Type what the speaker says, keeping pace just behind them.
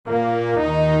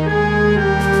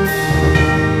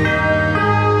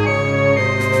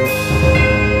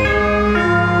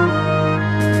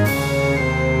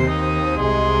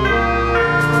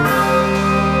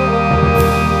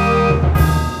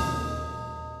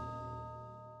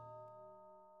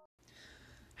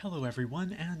Hello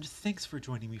everyone, and thanks for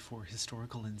joining me for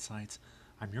Historical Insights.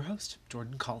 I'm your host,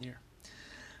 Jordan Collier.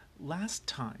 Last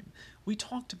time, we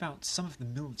talked about some of the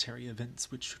military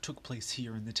events which took place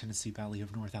here in the Tennessee Valley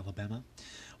of North Alabama.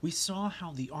 We saw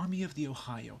how the Army of the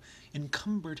Ohio,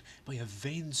 encumbered by a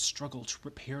vain struggle to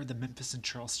repair the Memphis and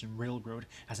Charleston Railroad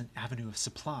as an avenue of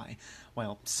supply,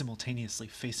 while simultaneously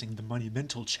facing the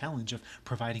monumental challenge of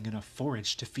providing enough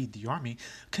forage to feed the army,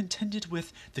 contended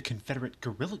with the Confederate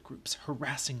guerrilla groups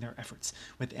harassing their efforts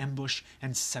with ambush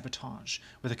and sabotage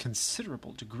with a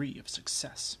considerable degree of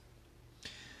success.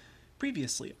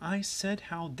 Previously, I said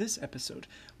how this episode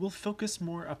will focus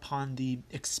more upon the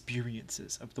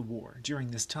experiences of the war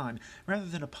during this time, rather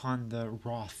than upon the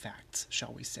raw facts,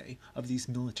 shall we say, of these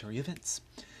military events.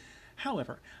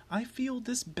 However, I feel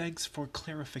this begs for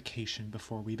clarification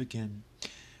before we begin.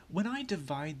 When I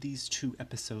divide these two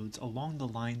episodes along the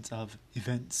lines of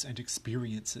events and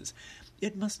experiences,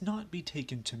 it must not be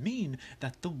taken to mean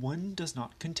that the one does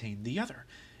not contain the other.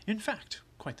 In fact,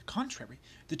 quite the contrary,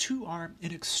 the two are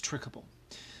inextricable.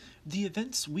 The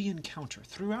events we encounter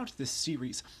throughout this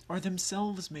series are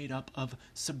themselves made up of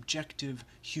subjective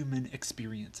human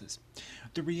experiences.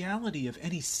 The reality of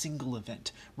any single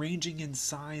event, ranging in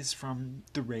size from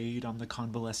the raid on the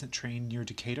convalescent train near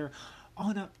Decatur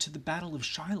on up to the Battle of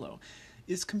Shiloh,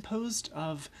 is composed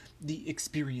of the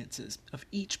experiences of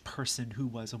each person who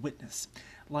was a witness.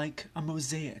 Like a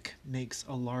mosaic makes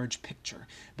a large picture,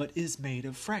 but is made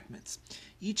of fragments.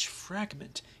 Each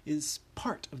fragment is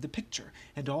part of the picture,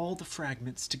 and all the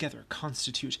fragments together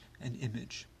constitute an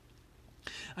image.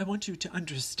 I want you to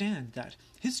understand that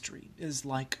history is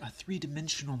like a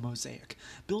three-dimensional mosaic,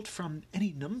 built from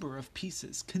any number of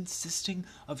pieces consisting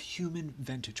of human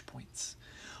vantage points.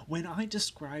 When I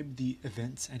describe the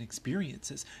events and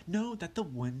experiences, know that the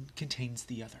one contains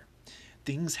the other.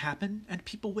 Things happen and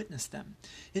people witness them.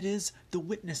 It is the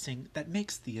witnessing that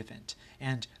makes the event,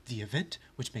 and the event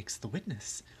which makes the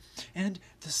witness. And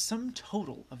the sum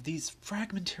total of these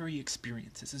fragmentary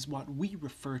experiences is what we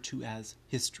refer to as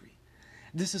history.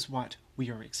 This is what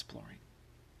we are exploring.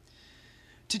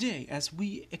 Today, as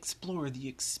we explore the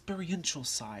experiential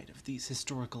side of these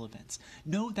historical events,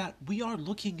 know that we are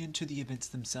looking into the events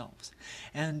themselves.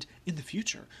 And in the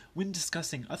future, when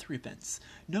discussing other events,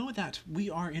 know that we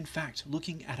are in fact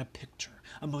looking at a picture,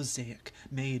 a mosaic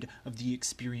made of the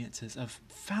experiences of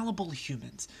fallible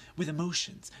humans with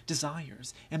emotions,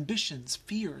 desires, ambitions,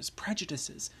 fears,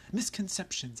 prejudices,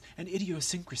 misconceptions, and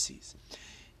idiosyncrasies,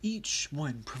 each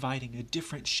one providing a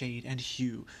different shade and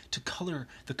hue to color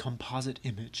the composite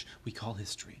image we call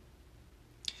history.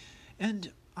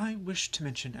 And I wish to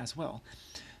mention as well,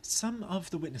 some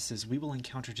of the witnesses we will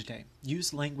encounter today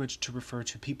use language to refer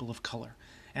to people of color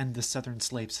and the Southern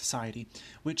slave society,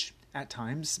 which at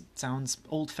times sounds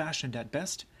old-fashioned at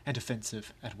best and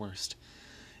offensive at worst.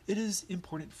 It is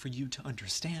important for you to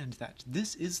understand that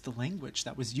this is the language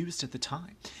that was used at the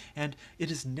time, and it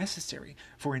is necessary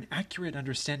for an accurate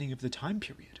understanding of the time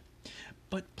period.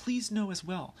 But please know as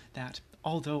well that,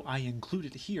 although I include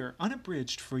it here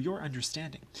unabridged for your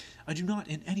understanding, I do not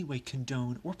in any way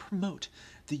condone or promote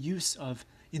the use of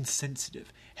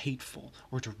insensitive, hateful,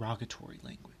 or derogatory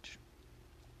language.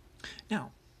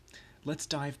 Now, let's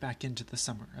dive back into the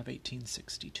summer of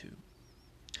 1862.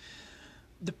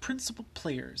 The principal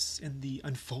players in the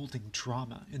unfolding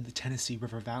drama in the Tennessee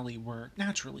River Valley were,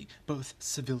 naturally, both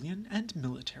civilian and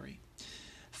military.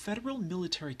 Federal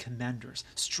military commanders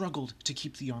struggled to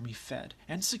keep the army fed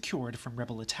and secured from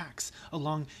rebel attacks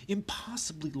along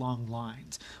impossibly long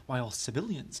lines, while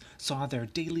civilians saw their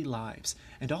daily lives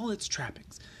and all its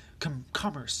trappings,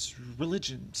 commerce,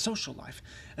 religion, social life,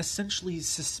 essentially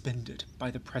suspended by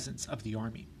the presence of the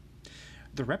army.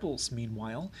 The rebels,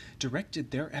 meanwhile,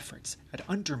 directed their efforts at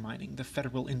undermining the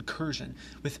federal incursion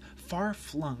with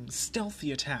far-flung,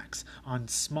 stealthy attacks on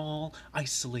small,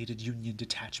 isolated Union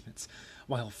detachments,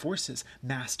 while forces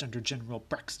massed under General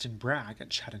Braxton Bragg at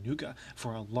Chattanooga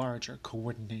for a larger,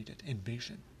 coordinated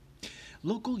invasion.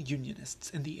 Local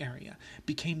Unionists in the area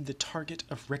became the target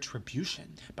of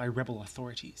retribution by rebel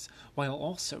authorities, while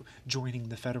also joining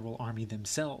the Federal Army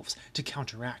themselves to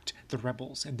counteract the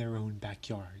rebels in their own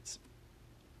backyards.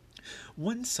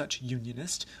 One such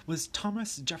Unionist was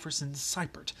Thomas Jefferson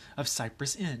Seipert of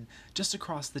Cypress Inn, just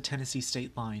across the Tennessee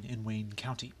state line in Wayne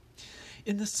County.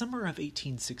 In the summer of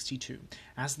 1862,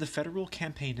 as the federal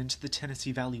campaign into the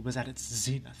Tennessee Valley was at its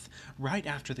zenith, right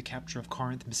after the capture of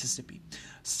Corinth, Mississippi,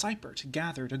 Seipert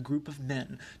gathered a group of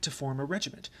men to form a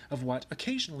regiment of what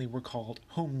occasionally were called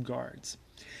Home Guards.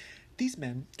 These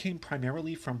men came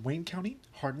primarily from Wayne County,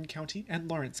 Hardin County, and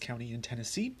Lawrence County in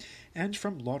Tennessee, and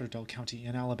from Lauderdale County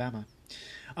in Alabama.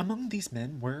 Among these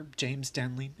men were James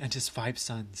Stanley and his 5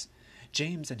 sons.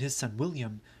 James and his son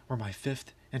William were my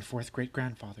 5th and 4th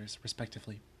great-grandfathers,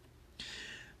 respectively.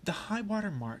 The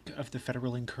high-water mark of the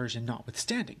federal incursion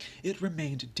notwithstanding, it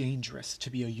remained dangerous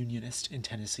to be a Unionist in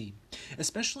Tennessee,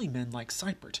 especially men like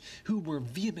Seipert, who were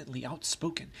vehemently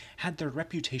outspoken, had their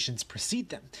reputations precede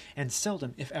them, and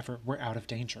seldom, if ever, were out of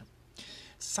danger.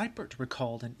 Seipert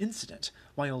recalled an incident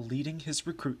while leading his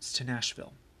recruits to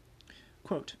Nashville.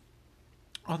 Quote,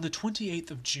 "On the 28th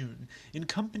of June, in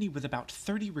company with about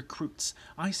 30 recruits,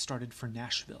 I started for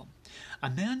Nashville.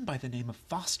 A man by the name of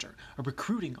Foster, a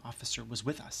recruiting officer, was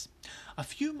with us. A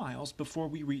few miles before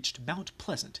we reached Mount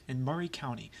Pleasant in Murray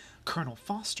County, Colonel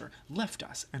Foster left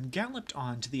us and galloped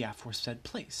on to the aforesaid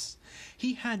place.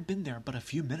 He had been there but a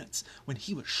few minutes when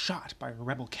he was shot by a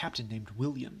rebel captain named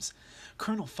Williams.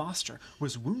 Colonel Foster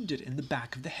was wounded in the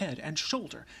back of the head and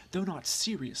shoulder, though not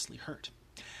seriously hurt.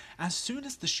 As soon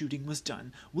as the shooting was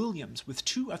done, Williams with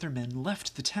 2 other men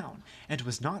left the town, and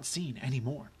was not seen any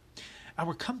more.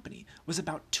 Our company was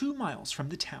about 2 miles from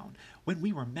the town when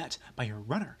we were met by a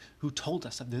runner who told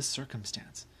us of this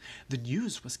circumstance. The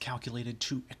news was calculated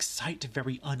to excite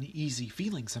very uneasy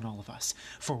feelings in all of us,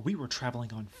 for we were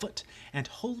traveling on foot, and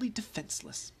wholly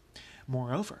defenseless.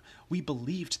 Moreover, we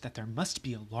believed that there must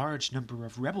be a large number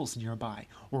of rebels nearby,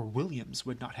 or Williams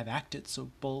would not have acted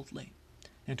so boldly."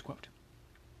 End quote.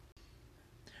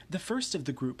 The first of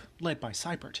the group, led by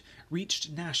Seipert, reached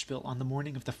Nashville on the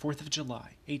morning of the 4th of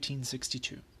July,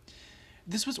 1862.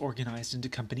 This was organized into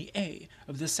Company A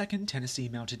of the 2nd Tennessee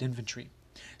Mounted Infantry.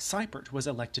 Seipert was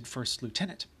elected first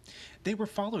lieutenant. They were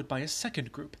followed by a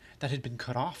second group that had been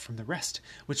cut off from the rest,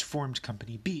 which formed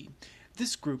Company B.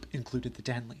 This group included the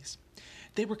Danleys.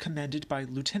 They were commanded by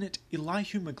Lieutenant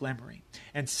Elihu Montgomery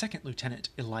and Second Lieutenant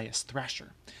Elias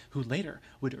Thrasher, who later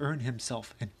would earn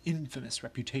himself an infamous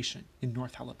reputation in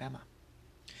North Alabama.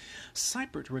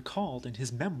 Seipert recalled in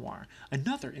his memoir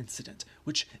another incident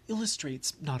which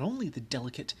illustrates not only the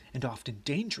delicate and often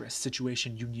dangerous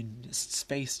situation Unionists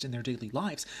faced in their daily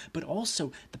lives, but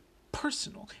also the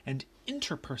personal and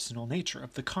interpersonal nature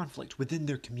of the conflict within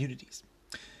their communities.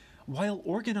 While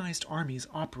organized armies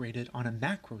operated on a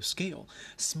macro scale,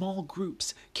 small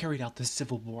groups carried out the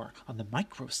Civil War on the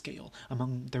micro scale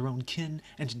among their own kin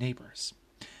and neighbors.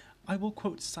 I will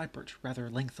quote Seipert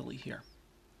rather lengthily here.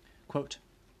 Quote,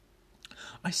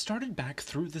 "I started back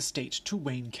through the state to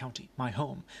Wayne County, my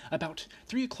home. About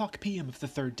 3:00 p.m. of the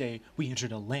 3rd day, we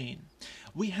entered a lane.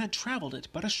 We had traveled it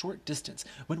but a short distance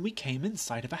when we came in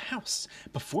sight of a house,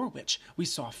 before which we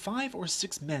saw 5 or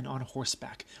 6 men on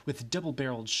horseback, with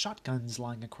double-barreled shotguns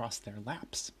lying across their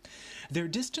laps. Their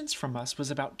distance from us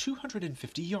was about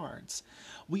 250 yards.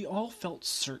 We all felt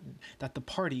certain that the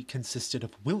party consisted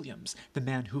of Williams, the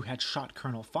man who had shot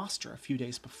Colonel Foster a few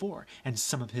days before, and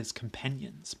some of his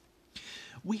companions.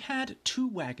 We had 2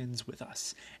 wagons with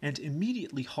us, and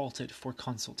immediately halted for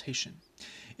consultation.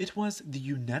 It was the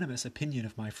unanimous opinion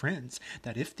of my friends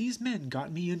that if these men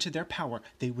got me into their power,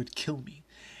 they would kill me,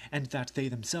 and that they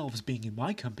themselves, being in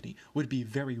my company, would be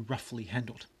very roughly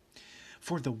handled.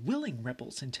 For the willing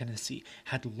rebels in Tennessee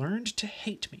had learned to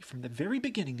hate me from the very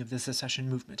beginning of the secession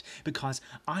movement, because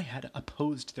I had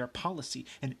opposed their policy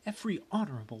in every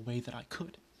honorable way that I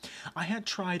could. I had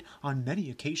tried on many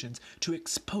occasions to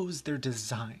expose their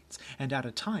designs, and at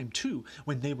a time, too,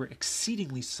 when they were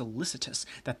exceedingly solicitous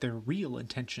that their real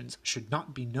intentions should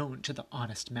not be known to the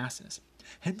honest masses.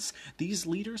 Hence, these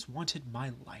leaders wanted my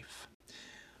life.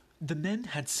 The men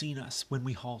had seen us when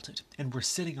we halted, and were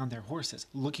sitting on their horses,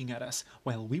 looking at us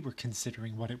while we were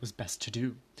considering what it was best to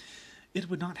do. It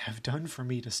would not have done for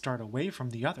me to start away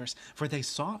from the others, for they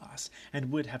saw us, and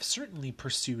would have certainly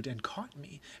pursued and caught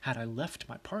me had I left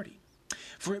my party.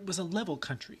 For it was a level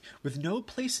country, with no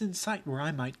place in sight where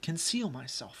I might conceal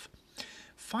myself.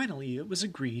 Finally, it was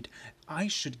agreed I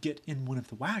should get in one of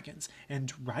the wagons,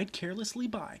 and ride carelessly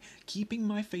by, keeping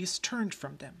my face turned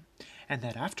from them, and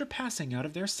that after passing out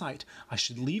of their sight, I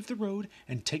should leave the road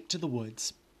and take to the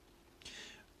woods.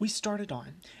 We started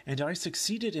on, and I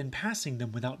succeeded in passing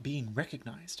them without being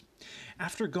recognized.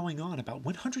 After going on about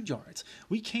 100 yards,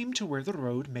 we came to where the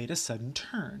road made a sudden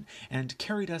turn, and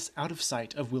carried us out of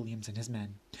sight of Williams and his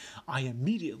men. I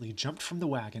immediately jumped from the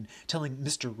wagon, telling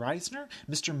Mr. Reisner,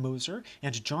 Mr. Moser,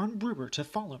 and John Brewer to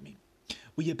follow me.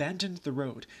 We abandoned the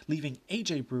road, leaving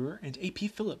A.J. Brewer and A.P.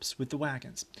 Phillips with the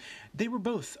wagons. They were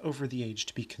both over the age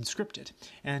to be conscripted,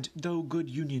 and though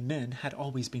good Union men, had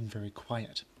always been very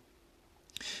quiet.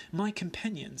 My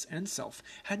companions and self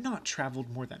had not traveled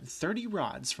more than 30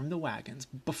 rods from the wagons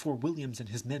before Williams and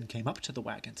his men came up to the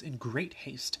wagons in great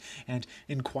haste, and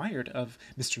inquired of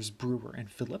Messrs. Brewer and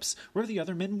Phillips where the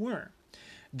other men were.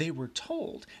 They were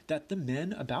told that the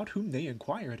men about whom they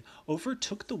inquired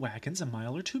overtook the wagons a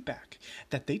mile or two back,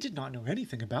 that they did not know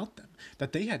anything about them,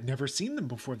 that they had never seen them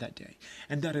before that day,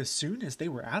 and that as soon as they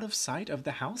were out of sight of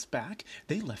the house back,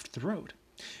 they left the road.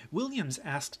 Williams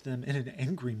asked them in an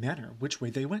angry manner which way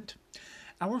they went.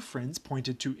 Our friends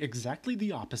pointed to exactly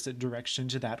the opposite direction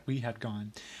to that we had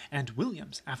gone, and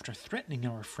Williams, after threatening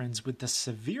our friends with the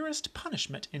severest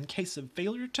punishment in case of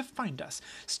failure to find us,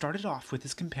 started off with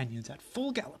his companions at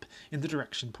full gallop in the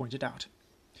direction pointed out.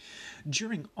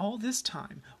 During all this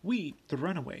time, we, the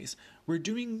runaways, were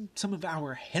doing some of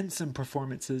our handsome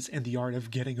performances in the art of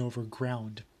getting over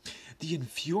ground. The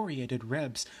infuriated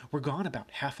Rebs were gone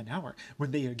about half an hour when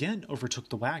they again overtook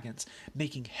the wagons,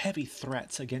 making heavy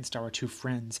threats against our two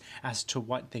friends as to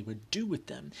what they would do with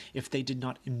them if they did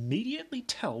not immediately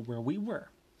tell where we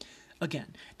were.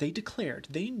 Again, they declared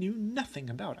they knew nothing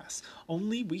about us,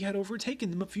 only we had overtaken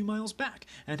them a few miles back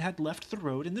and had left the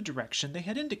road in the direction they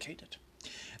had indicated.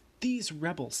 These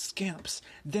rebel scamps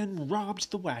then robbed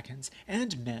the wagons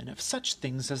and men of such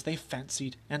things as they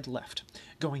fancied and left,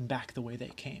 going back the way they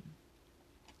came.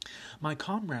 My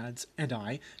comrades and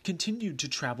I continued to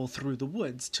travel through the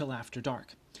woods till after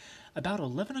dark. About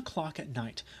 11 o'clock at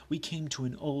night we came to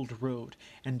an old road,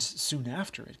 and soon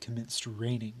after it commenced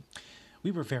raining. We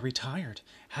were very tired,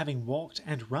 having walked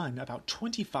and run about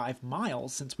 25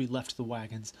 miles since we left the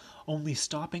wagons, only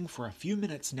stopping for a few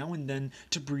minutes now and then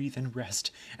to breathe and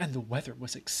rest, and the weather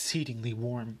was exceedingly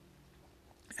warm.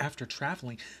 After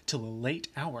traveling till a late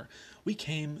hour, we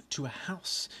came to a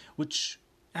house which,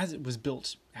 as it was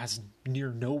built as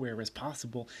near nowhere as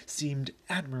possible, seemed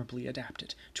admirably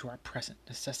adapted to our present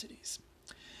necessities.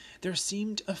 There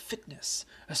seemed a fitness,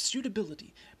 a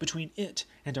suitability between it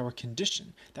and our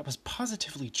condition that was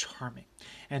positively charming,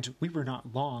 and we were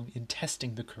not long in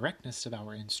testing the correctness of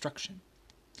our instruction.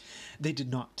 They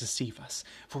did not deceive us,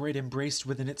 for it embraced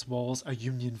within its walls a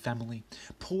Union family,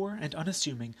 poor and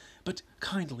unassuming, but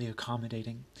kindly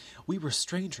accommodating. We were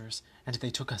strangers, and they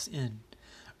took us in.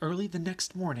 Early the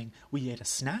next morning we ate a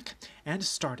snack and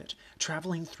started,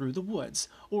 traveling through the woods,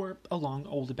 or along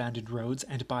old abandoned roads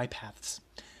and bypaths.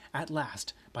 At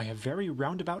last, by a very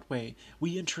roundabout way,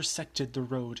 we intersected the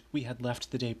road we had left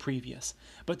the day previous,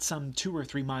 but some 2 or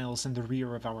 3 miles in the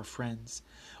rear of our friends.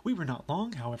 We were not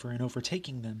long, however, in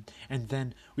overtaking them, and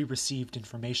then we received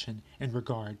information in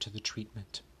regard to the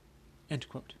treatment." End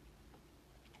quote.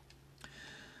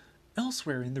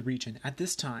 Elsewhere in the region at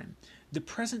this time, the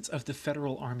presence of the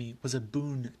Federal Army was a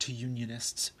boon to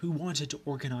Unionists who wanted to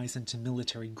organize into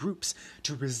military groups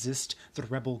to resist the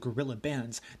rebel guerrilla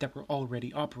bands that were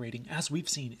already operating, as we've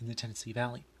seen in the Tennessee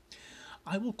Valley.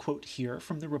 I will quote here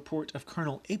from the report of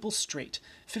Colonel Abel Strait,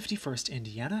 51st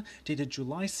Indiana, dated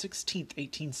July 16,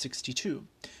 1862,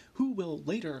 who will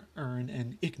later earn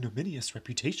an ignominious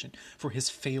reputation for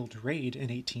his failed raid in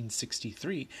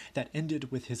 1863 that ended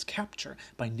with his capture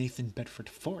by Nathan Bedford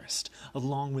Forrest,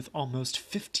 along with almost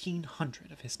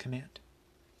 1,500 of his command.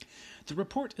 The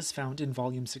report is found in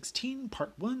Volume 16,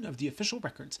 Part 1 of the official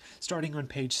records, starting on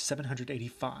page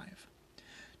 785.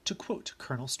 To quote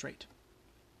Colonel Strait,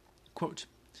 quote,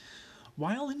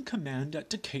 "While in command at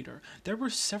Decatur, there were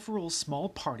several small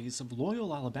parties of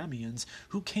loyal Alabamians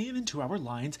who came into our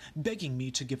lines begging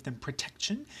me to give them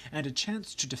protection and a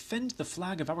chance to defend the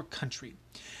flag of our country.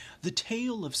 The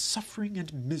tale of suffering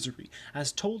and misery,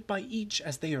 as told by each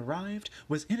as they arrived,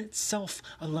 was in itself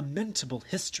a lamentable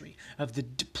history of the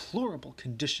deplorable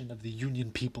condition of the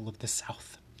Union people of the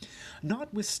South.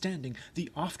 Notwithstanding the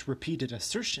oft-repeated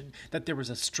assertion that there was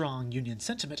a strong Union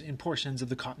sentiment in portions of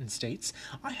the Cotton States,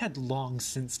 I had long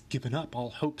since given up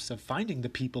all hopes of finding the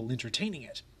people entertaining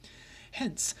it.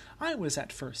 Hence, I was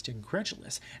at first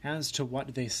incredulous as to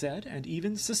what they said, and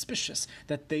even suspicious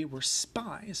that they were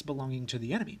spies belonging to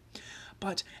the enemy.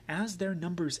 But as their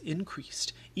numbers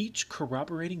increased, each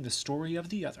corroborating the story of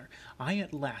the other, I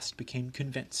at last became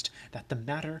convinced that the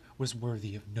matter was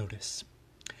worthy of notice.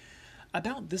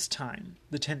 About this time,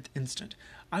 the 10th instant,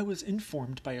 I was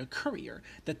informed by a courier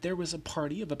that there was a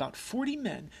party of about 40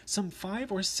 men some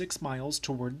 5 or 6 miles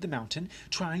toward the mountain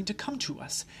trying to come to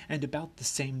us, and about the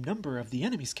same number of the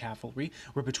enemy's cavalry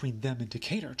were between them and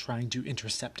Decatur trying to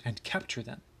intercept and capture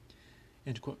them."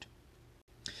 End quote.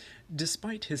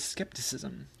 Despite his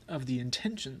skepticism of the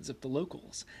intentions of the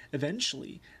locals,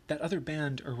 eventually that other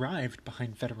band arrived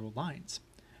behind Federal lines.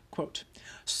 Quote,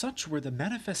 "Such were the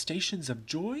manifestations of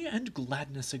joy and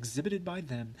gladness exhibited by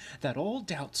them, that all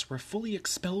doubts were fully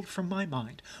expelled from my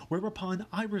mind, whereupon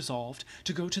I resolved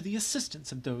to go to the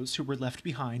assistance of those who were left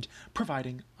behind,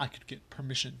 providing I could get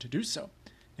permission to do so."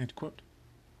 End quote.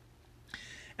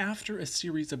 After a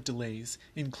series of delays,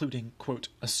 including, quote,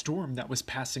 "a storm that was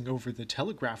passing over the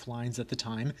telegraph lines at the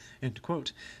time," end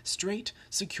quote, Strait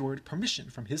secured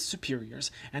permission from his superiors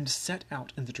and set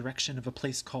out in the direction of a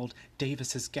place called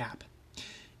Davis's Gap.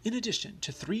 In addition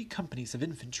to 3 companies of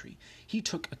infantry, he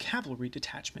took a cavalry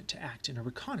detachment to act in a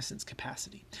reconnaissance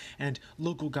capacity, and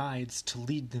local guides to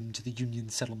lead them to the Union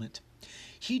settlement.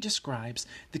 He describes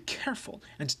the careful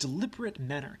and deliberate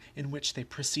manner in which they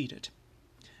proceeded.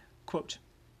 Quote,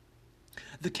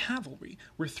 "The cavalry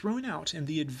were thrown out in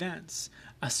the advance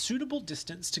a suitable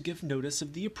distance to give notice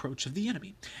of the approach of the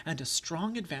enemy, and a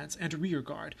strong advance and rear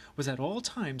guard was at all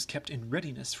times kept in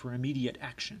readiness for immediate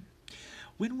action.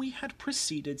 When we had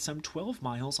proceeded some 12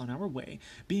 miles on our way,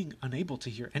 being unable to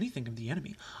hear anything of the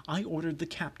enemy, I ordered the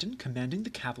captain commanding the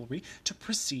cavalry to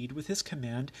proceed with his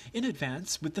command in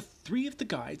advance with the 3 of the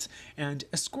guides, and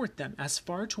escort them as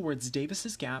far towards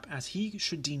Davis's Gap as he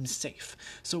should deem safe,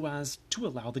 so as to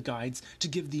allow the guides to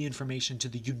give the information to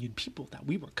the Union people that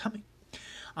we were coming.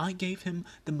 I gave him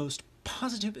the most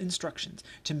positive instructions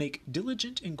to make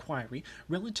diligent inquiry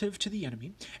relative to the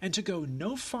enemy, and to go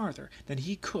no farther than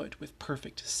he could with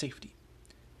perfect safety."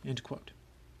 End quote.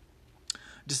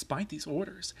 Despite these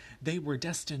orders, they were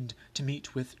destined to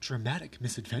meet with dramatic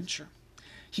misadventure.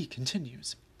 He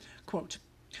continues, quote,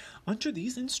 "Under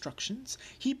these instructions,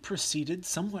 he proceeded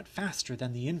somewhat faster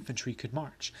than the infantry could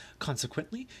march.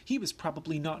 Consequently, he was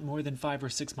probably not more than 5 or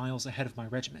 6 miles ahead of my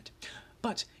regiment.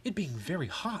 But, it being very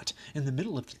hot in the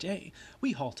middle of the day,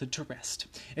 we halted to rest,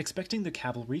 expecting the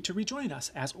cavalry to rejoin us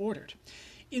as ordered.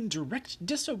 In direct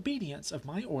disobedience of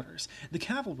my orders, the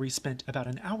cavalry spent about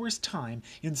an hour's time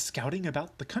in scouting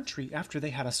about the country after they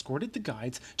had escorted the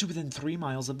guides to within 3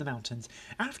 miles of the mountains,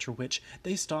 after which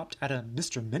they stopped at a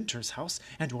Mr. Mentor's house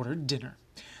and ordered dinner.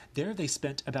 There they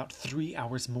spent about 3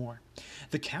 hours more.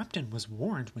 The captain was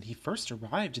warned when he first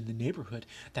arrived in the neighborhood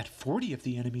that 40 of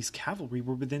the enemy's cavalry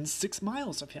were within 6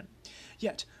 miles of him.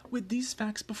 Yet, with these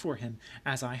facts before him,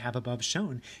 as I have above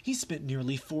shown, he spent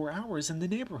nearly 4 hours in the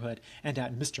neighborhood and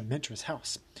at Mr. Mentor's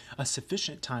house, a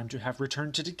sufficient time to have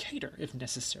returned to Decatur, if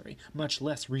necessary, much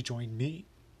less rejoin me.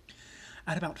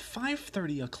 At about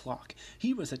 5:30 o'clock,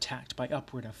 he was attacked by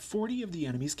upward of 40 of the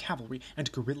enemy's cavalry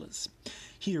and guerrillas.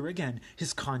 Here again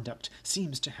his conduct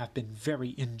seems to have been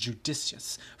very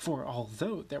injudicious, for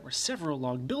although there were several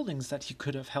log buildings that he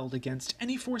could have held against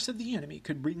any force of the enemy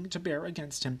could bring to bear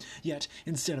against him, yet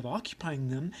instead of occupying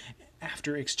them,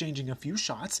 after exchanging a few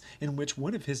shots, in which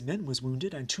one of his men was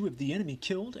wounded and 2 of the enemy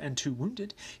killed and 2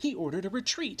 wounded, he ordered a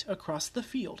retreat across the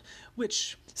field,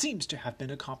 which seems to have been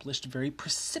accomplished very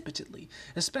precipitately,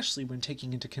 especially when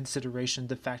taking into consideration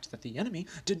the fact that the enemy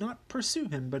did not pursue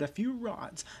him but a few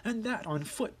rods, and that on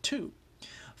foot too.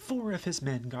 4 of his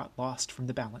men got lost from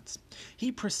the balance.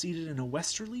 He proceeded in a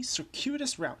westerly,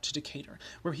 circuitous route to Decatur,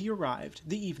 where he arrived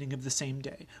the evening of the same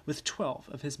day with 12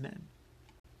 of his men.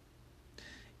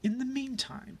 In the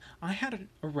meantime, I had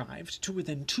arrived to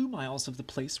within 2 miles of the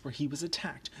place where he was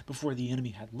attacked before the enemy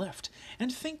had left,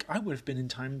 and think I would have been in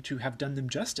time to have done them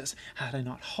justice had I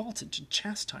not halted to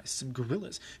chastise some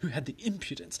guerrillas who had the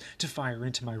impudence to fire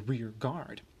into my rear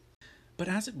guard. But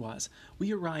as it was,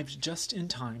 we arrived just in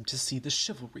time to see the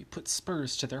chivalry put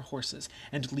spurs to their horses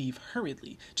and leave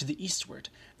hurriedly to the eastward,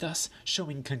 thus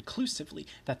showing conclusively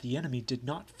that the enemy did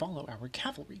not follow our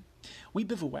cavalry. We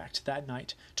bivouacked that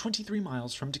night 23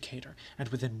 miles from Decatur, and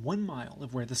within 1 mile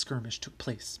of where the skirmish took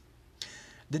place.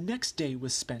 The next day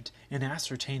was spent in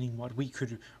ascertaining what we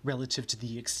could relative to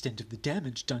the extent of the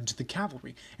damage done to the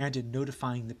cavalry, and in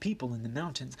notifying the people in the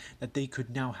mountains that they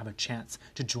could now have a chance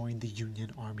to join the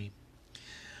Union army.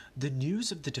 The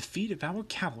news of the defeat of our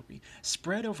cavalry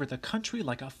spread over the country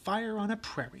like a fire on a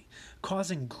prairie,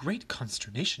 causing great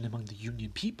consternation among the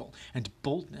Union people and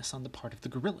boldness on the part of the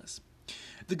guerrillas.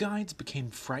 The guides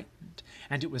became frightened,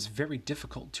 and it was very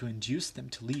difficult to induce them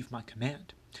to leave my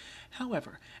command.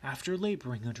 However, after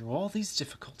laboring under all these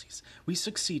difficulties, we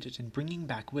succeeded in bringing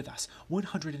back with us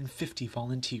 150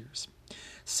 volunteers.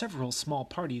 Several small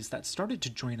parties that started to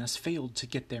join us failed to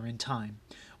get there in time.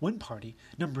 One party,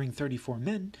 numbering 34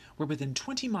 men, were within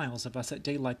 20 miles of us at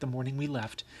daylight the morning we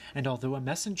left, and although a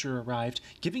messenger arrived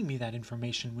giving me that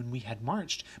information when we had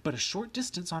marched but a short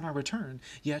distance on our return,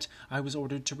 yet I was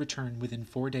ordered to return within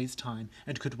 4 days' time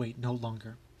and could wait no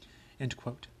longer." End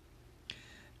quote.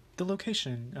 The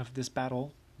location of this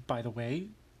battle, by the way,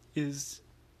 is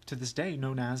to this day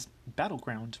known as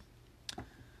Battleground.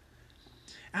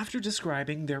 After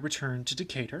describing their return to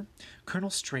Decatur, Colonel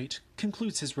Streight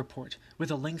concludes his report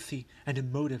with a lengthy and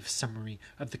emotive summary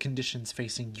of the conditions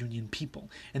facing Union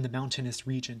people in the mountainous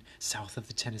region south of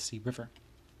the Tennessee River.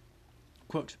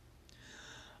 Quote,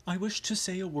 I wish to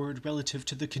say a word relative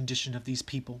to the condition of these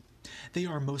people. They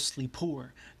are mostly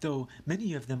poor, though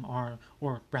many of them are,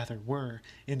 or rather were,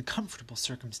 in comfortable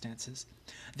circumstances.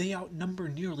 They outnumber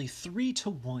nearly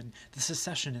 3-to-1 the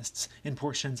secessionists in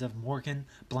portions of Morgan,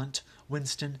 Blount,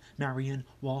 Winston, Marion,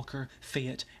 Walker,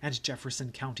 Fayette, and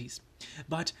Jefferson counties.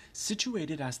 But,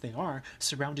 situated as they are,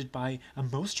 surrounded by a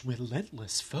most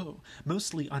relentless foe,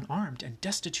 mostly unarmed and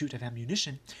destitute of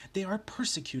ammunition, they are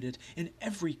persecuted in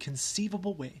every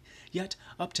conceivable way. Yet,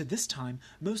 up to this time,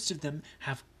 most of them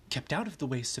have kept out of the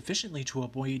way sufficiently to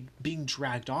avoid being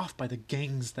dragged off by the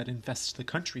gangs that infest the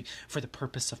country for the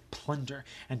purpose of plunder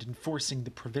and enforcing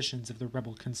the provisions of the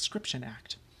Rebel Conscription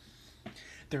Act.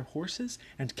 Their horses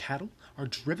and cattle are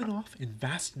driven off in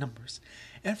vast numbers.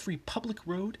 Every public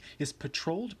road is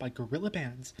patrolled by guerrilla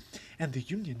bands, and the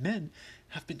Union men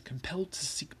have been compelled to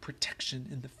seek protection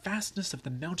in the fastness of the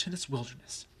mountainous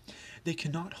wilderness. They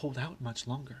cannot hold out much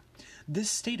longer. This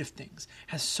state of things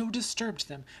has so disturbed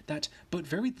them that but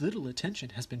very little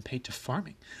attention has been paid to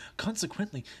farming.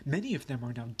 Consequently, many of them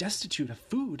are now destitute of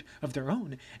food of their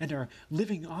own and are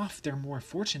living off their more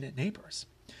fortunate neighbors.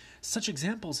 Such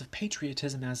examples of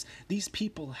patriotism as these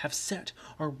people have set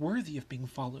are worthy of being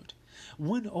followed.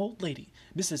 One old lady,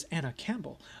 Mrs. Anna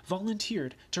Campbell,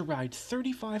 volunteered to ride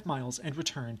 35 miles and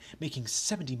return, making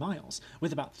 70 miles,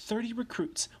 with about 30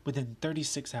 recruits within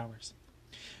 36 hours.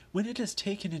 When it is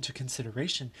taken into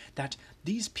consideration that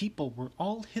these people were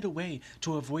all hid away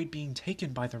to avoid being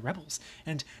taken by the rebels,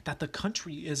 and that the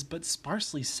country is but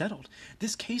sparsely settled,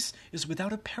 this case is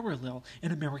without a parallel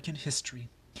in American history.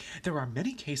 There are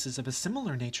many cases of a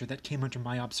similar nature that came under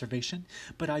my observation,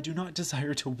 but I do not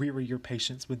desire to weary your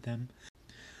patience with them.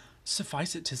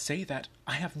 Suffice it to say that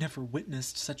I have never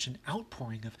witnessed such an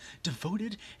outpouring of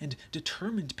devoted and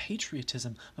determined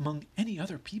patriotism among any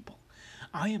other people.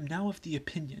 I am now of the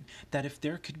opinion that if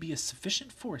there could be a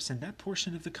sufficient force in that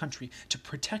portion of the country to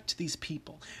protect these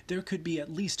people, there could be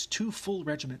at least 2 full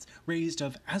regiments raised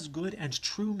of as good and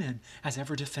true men as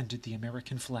ever defended the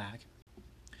American flag.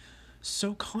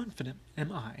 So confident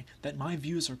am I that my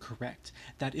views are correct,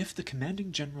 that if the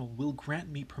commanding general will grant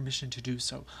me permission to do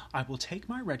so, I will take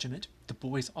my regiment, the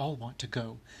boys all want to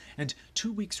go, and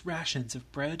 2 weeks' rations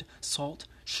of bread, salt,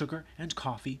 sugar, and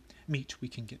coffee, meat we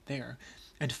can get there,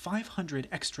 and 500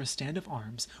 extra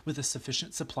stand-of-arms with a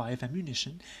sufficient supply of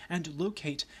ammunition, and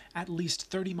locate at least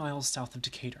 30 miles south of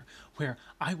Decatur, where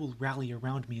I will rally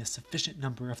around me a sufficient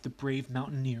number of the brave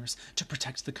mountaineers to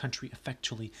protect the country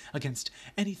effectually against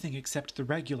anything except the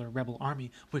regular rebel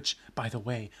army, which, by the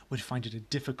way, would find it a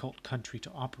difficult country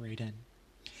to operate in.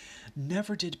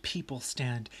 Never did people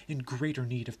stand in greater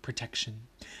need of protection.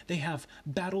 They have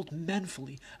battled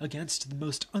manfully against the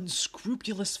most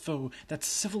unscrupulous foe that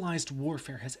civilized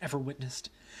warfare has ever witnessed.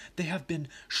 They have been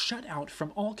shut out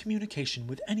from all communication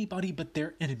with anybody but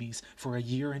their enemies for a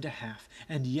year and a half,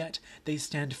 and yet they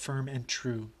stand firm and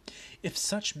true. If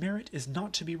such merit is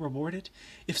not to be rewarded,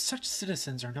 if such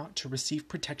citizens are not to receive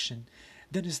protection,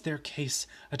 then is their case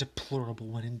a deplorable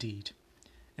one indeed."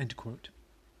 End quote.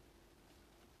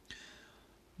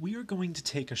 We are going to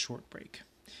take a short break.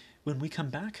 When we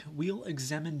come back, we'll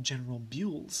examine General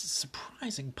Buell's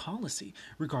surprising policy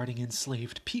regarding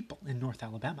enslaved people in North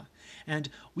Alabama, and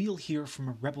we'll hear from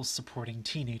a rebel-supporting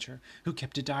teenager who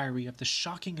kept a diary of the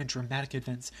shocking and dramatic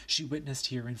events she witnessed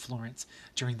here in Florence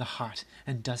during the hot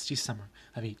and dusty summer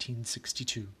of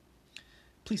 1862.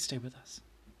 Please stay with us.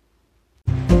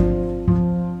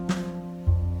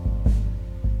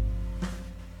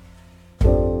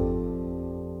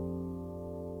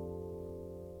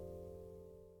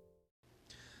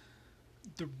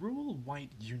 The rural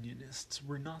white Unionists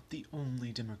were not the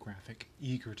only demographic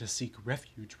eager to seek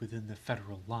refuge within the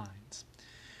federal lines.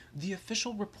 The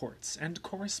official reports and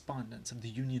correspondence of the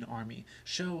Union Army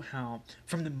show how,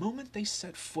 from the moment they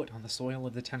set foot on the soil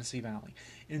of the Tennessee Valley,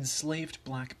 enslaved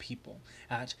black people,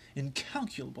 at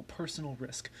incalculable personal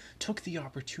risk, took the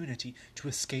opportunity to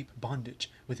escape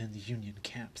bondage within the Union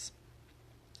camps.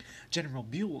 General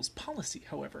Buell's policy,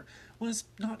 however, was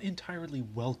not entirely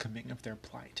welcoming of their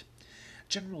plight.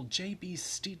 General J.B.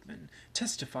 Steedman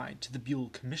testified to the Buell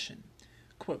Commission,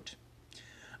 quote,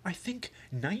 "I think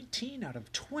 19 out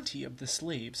of 20 of the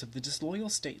slaves of the disloyal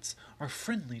states are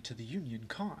friendly to the Union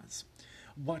cause.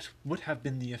 what would have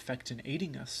been the effect in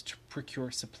aiding us to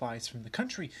procure supplies from the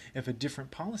country if a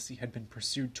different policy had been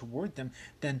pursued toward them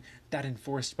than that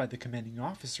enforced by the commanding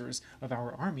officers of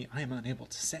our army, I am unable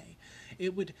to say.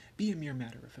 It would be a mere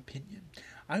matter of opinion.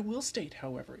 I will state,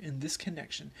 however, in this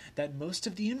connection, that most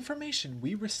of the information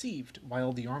we received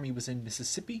while the army was in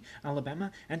Mississippi,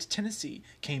 Alabama, and Tennessee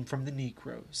came from the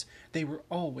Negroes. They were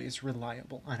always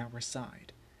reliable on our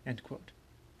side." End quote.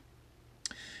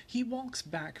 He walks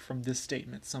back from this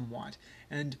statement somewhat,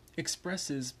 and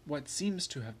expresses what seems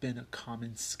to have been a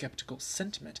common skeptical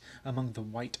sentiment among the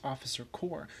white officer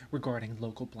corps regarding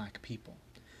local black people.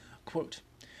 Quote,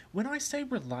 "When I say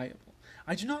reliable,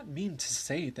 I do not mean to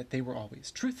say that they were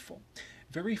always truthful.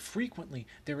 Very frequently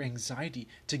their anxiety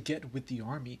to get with the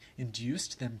army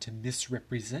induced them to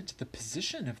misrepresent the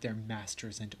position of their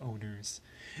masters and owners.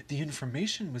 The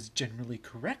information was generally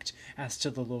correct as to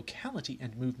the locality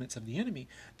and movements of the enemy,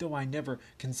 though I never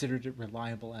considered it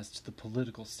reliable as to the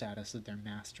political status of their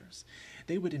masters.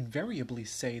 They would invariably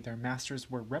say their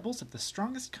masters were rebels of the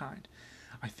strongest kind.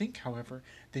 I think, however,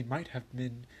 they might have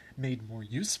been made more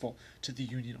useful to the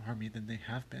Union Army than they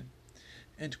have been."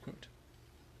 End quote.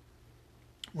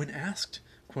 When asked,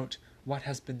 quote, "What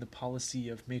has been the policy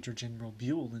of Major General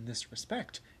Buell in this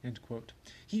respect?" end quote,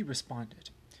 he responded,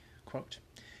 quote,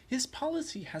 "His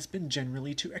policy has been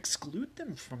generally to exclude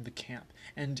them from the camp,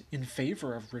 and in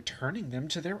favor of returning them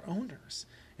to their owners."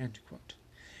 End quote.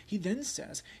 He then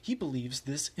says he believes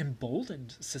this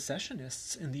emboldened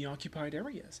secessionists in the occupied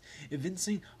areas,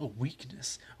 evincing a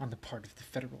weakness on the part of the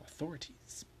federal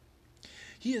authorities.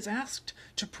 He is asked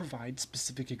to provide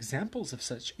specific examples of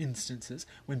such instances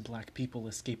when black people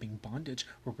escaping bondage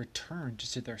were returned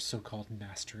to their so-called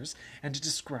masters, and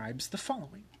describes the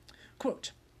following,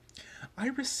 quote, "I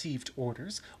received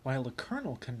orders while a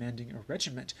colonel commanding a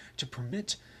regiment to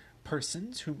permit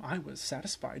persons whom I was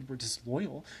satisfied were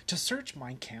disloyal to search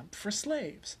my camp for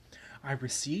slaves. I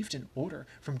received an order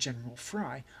from General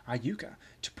Fry, Iuka,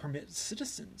 to permit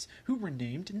citizens who were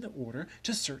named in the order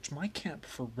to search my camp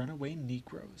for runaway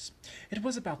Negroes. It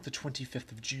was about the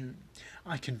 25th of June.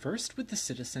 I conversed with the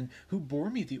citizen who bore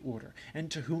me the order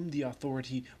and to whom the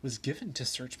authority was given to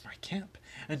search my camp,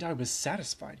 and I was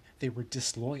satisfied they were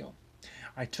disloyal.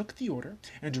 I took the order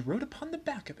and wrote upon the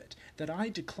back of it that I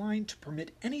declined to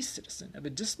permit any citizen of a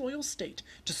disloyal state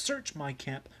to search my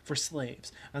camp for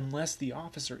slaves unless the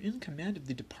officer in command of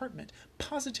the department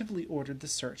positively ordered the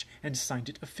search and signed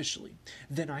it officially.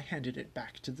 Then I handed it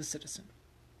back to the citizen."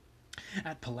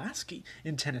 At Pulaski,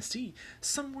 in Tennessee,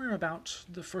 somewhere about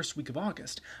the first week of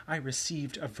August, I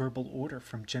received a verbal order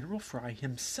from General Fry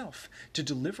himself to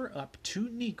deliver up 2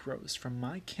 Negroes from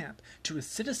my camp to a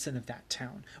citizen of that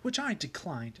town, which I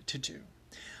declined to do.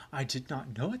 I did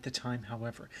not know at the time,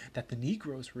 however, that the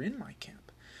Negroes were in my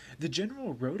camp. The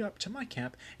general rode up to my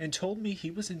camp and told me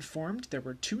he was informed there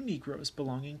were 2 Negroes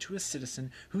belonging to a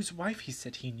citizen whose wife he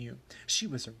said he knew. She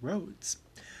was a Rhodes.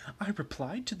 I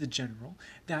replied to the general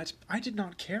that I did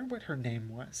not care what her name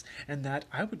was, and that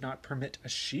I would not permit a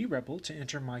she-rebel to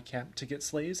enter my camp to get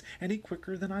slaves any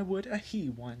quicker than I would a he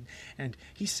one, and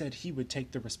he said he would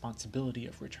take the responsibility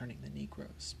of returning the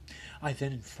Negroes. I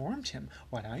then informed him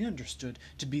what I understood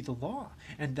to be the law,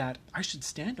 and that I should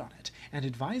stand on it, and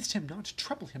advised him not to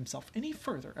trouble himself any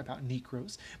further about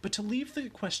Negroes, but to leave the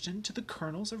question to the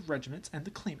colonels of regiments and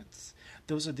the claimants.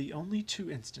 Those are the only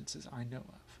 2 instances I know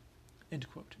of." End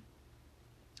quote.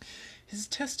 His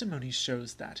testimony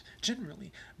shows that,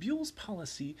 generally, Buell's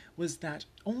policy was that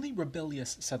only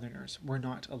rebellious Southerners were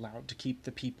not allowed to keep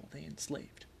the people they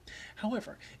enslaved.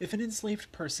 However, if an enslaved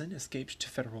person escaped to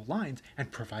federal lines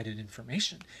and provided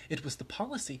information, it was the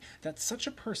policy that such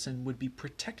a person would be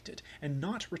protected and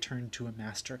not returned to a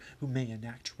master who may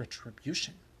enact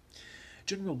retribution.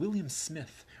 General William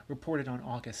Smith reported on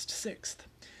August 6th,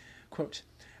 quote,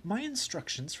 "My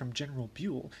instructions from General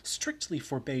Buell strictly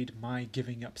forbade my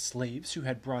giving up slaves who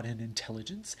had brought in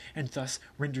intelligence, and thus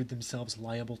rendered themselves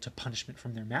liable to punishment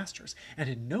from their masters, and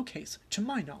in no case, to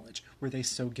my knowledge, were they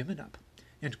so given up."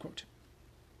 End quote.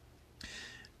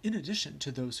 In addition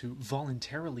to those who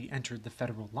voluntarily entered the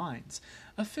federal lines,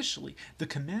 officially the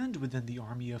command within the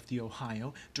Army of the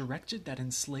Ohio directed that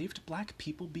enslaved black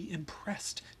people be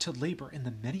impressed to labor in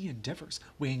the many endeavors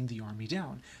weighing the army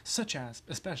down, such as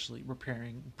especially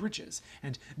repairing bridges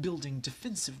and building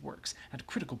defensive works at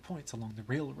critical points along the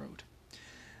railroad.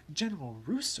 General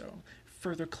Rousseau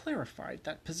further clarified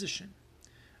that position.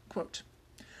 Quote,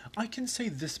 "I can say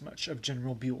this much of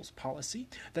General Buell's policy,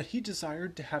 that he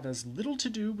desired to have as little to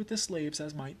do with the slaves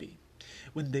as might be.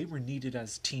 When they were needed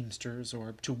as teamsters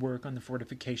or to work on the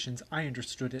fortifications, I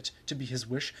understood it to be his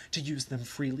wish to use them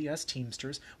freely as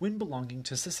teamsters when belonging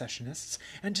to secessionists,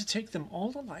 and to take them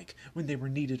all alike when they were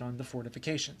needed on the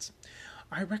fortifications.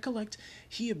 I recollect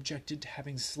he objected to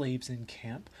having slaves in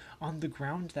camp on the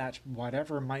ground that,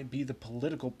 whatever might be the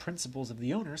political principles of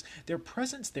the owners, their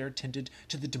presence there tended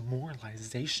to the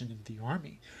demoralization of the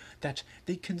army, that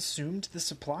they consumed the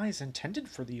supplies intended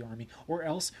for the army, or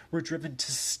else were driven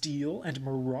to steal and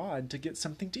maraud to get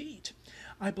something to eat.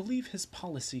 I believe his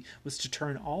policy was to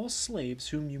turn all slaves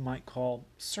whom you might call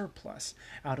surplus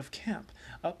out of camp,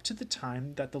 up to the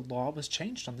time that the law was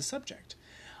changed on the subject.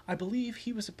 I believe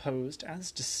he was opposed,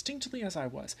 as distinctly as I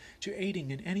was, to aiding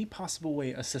in any possible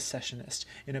way a secessionist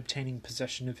in obtaining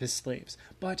possession of his slaves,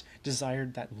 but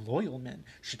desired that loyal men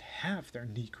should have their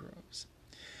Negroes.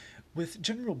 With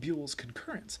General Buell's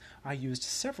concurrence, I used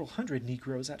several hundred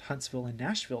Negroes at Huntsville and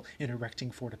Nashville in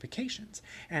erecting fortifications,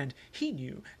 and he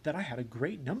knew that I had a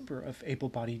great number of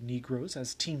able-bodied Negroes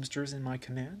as teamsters in my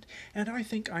command, and I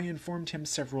think I informed him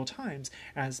several times,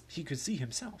 as he could see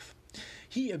himself.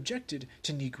 He objected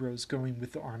to Negroes going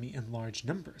with the army in large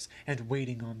numbers, and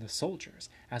waiting on the soldiers,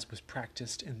 as was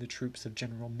practiced in the troops of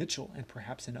General Mitchell and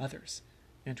perhaps in others."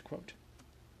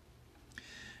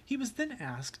 He was then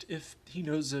asked if he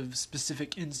knows of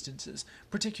specific instances,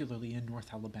 particularly in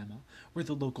North Alabama, where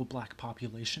the local black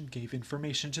population gave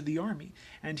information to the army,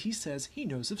 and he says he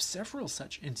knows of several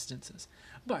such instances.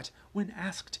 But when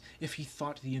asked if he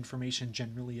thought the information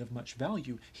generally of much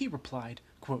value, he replied,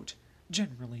 quote,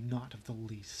 "Generally not of the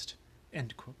least."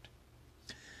 End quote.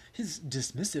 His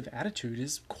dismissive attitude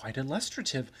is quite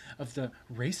illustrative of the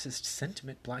racist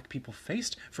sentiment black people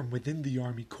faced from within the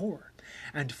Army Corps,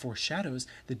 and foreshadows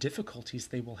the difficulties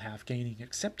they will have gaining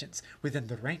acceptance within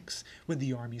the ranks when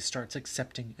the Army starts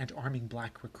accepting and arming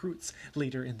black recruits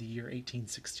later in the year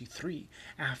 1863,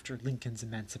 after Lincoln's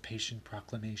Emancipation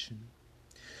Proclamation.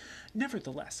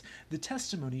 Nevertheless, the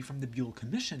testimony from the Buell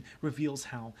Commission reveals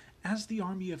how, as the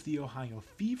Army of the Ohio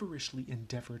feverishly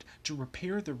endeavored to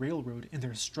repair the railroad in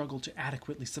their struggle to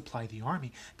adequately supply the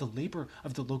army, the labor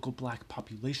of the local black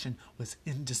population was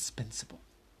indispensable.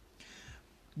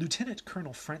 Lieutenant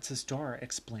Colonel Francis Darr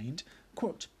explained,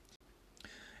 quote,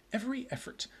 "Every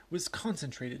effort was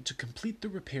concentrated to complete the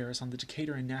repairs on the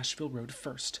Decatur and Nashville road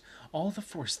first, all the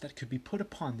force that could be put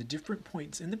upon the different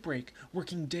points in the break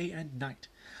working day and night.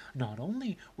 Not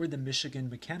only were the Michigan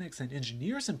mechanics and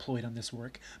engineers employed on this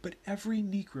work, but every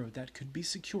Negro that could be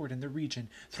secured in the region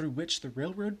through which the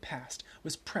railroad passed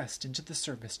was pressed into the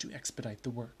service to expedite the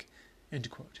work." End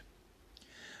quote.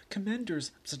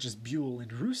 Commanders such as Buell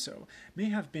and Rousseau may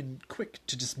have been quick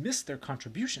to dismiss their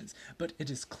contributions, but it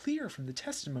is clear from the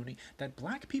testimony that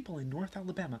black people in North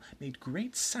Alabama made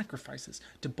great sacrifices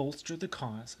to bolster the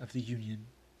cause of the Union.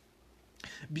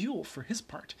 Buell, for his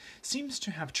part, seems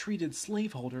to have treated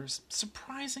slaveholders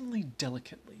surprisingly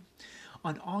delicately.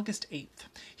 On August 8th,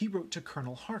 he wrote to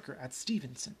Colonel Harker at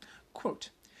Stevenson, quote,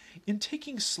 "In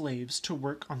taking slaves to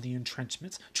work on the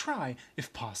entrenchments, try,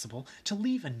 if possible, to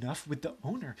leave enough with the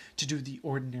owner to do the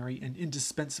ordinary and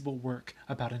indispensable work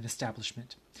about an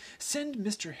establishment. Send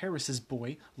Mr. Harris's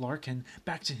boy, Larkin,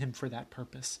 back to him for that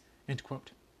purpose." End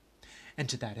quote. And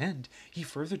to that end, he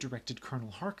further directed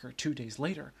Colonel Harker 2 days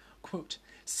later, quote,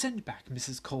 "Send back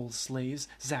Mrs. Cole's slaves,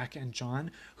 Zach and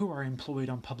John, who are employed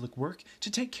on public work, to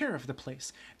take care of the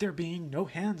place, there being no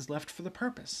hands left for the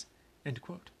purpose." End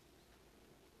quote.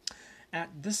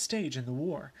 At this stage in the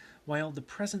war, while the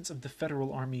presence of the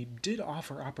Federal Army did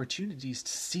offer opportunities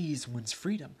to seize one's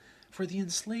freedom, for the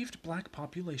enslaved black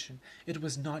population it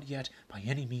was not yet by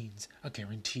any means a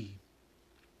guarantee.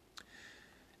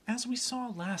 As we saw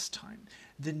last time,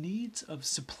 the needs of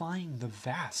supplying the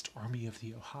vast Army of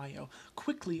the Ohio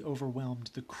quickly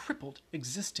overwhelmed the crippled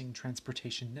existing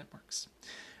transportation networks.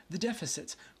 The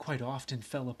deficits quite often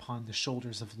fell upon the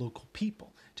shoulders of local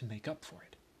people to make up for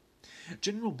it.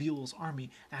 General Buell's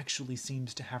army actually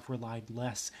seems to have relied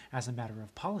less, as a matter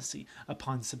of policy,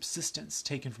 upon subsistence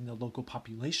taken from the local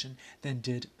population than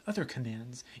did other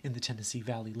commands in the Tennessee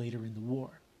Valley later in the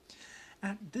war.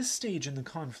 At this stage in the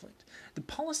conflict, the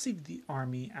policy of the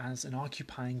army as an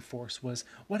occupying force was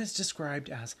what is described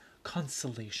as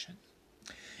consolation.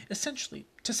 Essentially,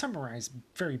 to summarize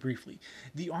very briefly,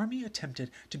 the army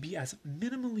attempted to be as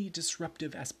minimally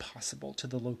disruptive as possible to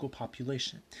the local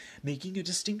population, making a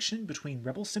distinction between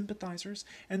rebel sympathizers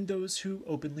and those who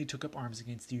openly took up arms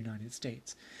against the United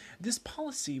States. This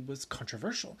policy was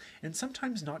controversial and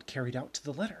sometimes not carried out to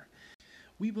the letter.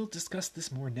 We will discuss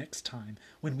this more next time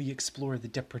when we explore the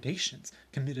depredations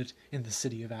committed in the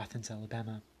city of Athens,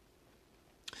 Alabama.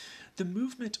 The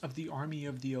movement of the Army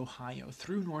of the Ohio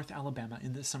through North Alabama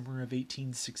in the summer of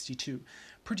 1862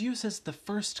 produces the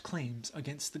first claims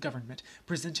against the government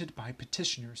presented by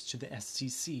petitioners to the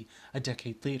SCC a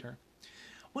decade later.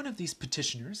 One of these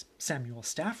petitioners, Samuel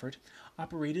Stafford,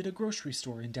 operated a grocery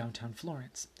store in downtown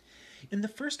Florence. In the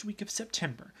first week of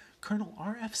September, Colonel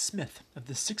R.F. Smith of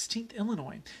the 16th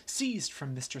Illinois seized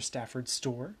from Mr. Stafford's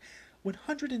store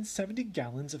 170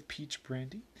 gallons of peach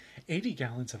brandy, 80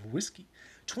 gallons of whiskey,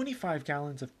 25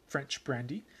 gallons of French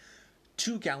brandy,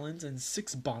 2 gallons and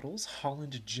 6 bottles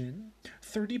Holland gin,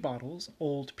 30 bottles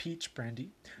old peach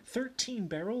brandy, 13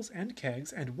 barrels and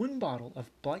kegs, and 1 bottle of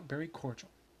blackberry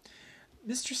cordial.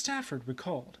 Mr. Stafford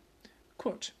recalled,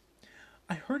 quote,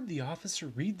 "I heard the officer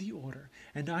read the order,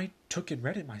 and I took and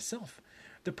read it myself,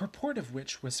 the purport of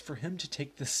which was for him to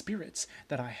take the spirits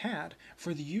that I had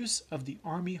for the use of the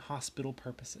army hospital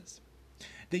purposes.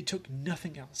 They took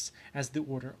nothing else, as the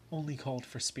order only called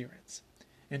for spirits."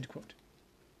 End quote.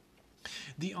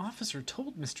 The officer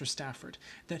told Mr. Stafford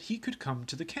that he could come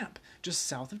to the camp just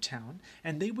south of town,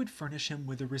 and they would furnish him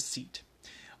with a receipt.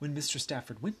 When Mr.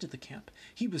 Stafford went to the camp,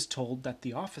 he was told that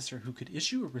the officer who could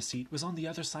issue a receipt was on the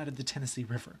other side of the Tennessee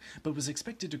River, but was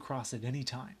expected to cross at any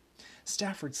time.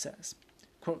 Stafford says,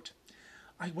 quote,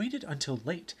 "I waited until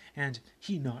late, and,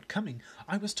 he not coming,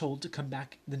 I was told to come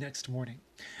back the next morning.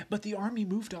 But the army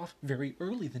moved off very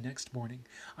early the next morning.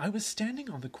 I was standing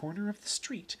on the corner of the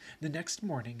street the next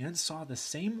morning and saw the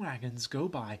same wagons go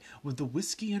by with the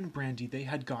whiskey and brandy they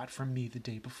had got from me the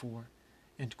day before."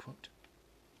 End quote.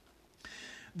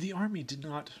 The army did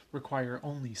not require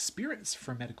only spirits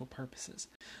for medical purposes.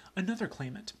 Another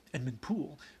claimant, Edmund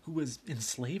Poole, who was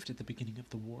enslaved at the beginning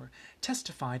of the war,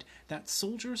 testified that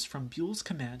soldiers from Buell's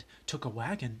command took a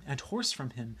wagon and horse from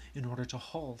him in order to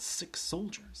haul sick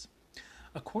soldiers.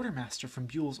 A quartermaster from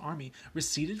Buell's army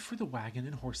receipted for the wagon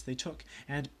and horse they took,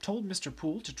 and told Mr.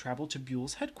 Poole to travel to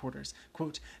Buell's headquarters,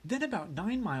 quote, "then about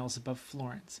 9 miles above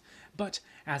Florence. But,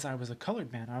 as I was a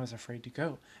colored man, I was afraid to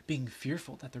go, being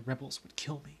fearful that the rebels would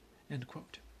kill me." End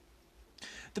quote.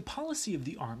 The policy of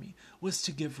the army was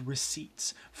to give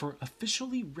receipts for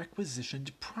officially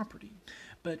requisitioned property,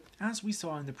 but as we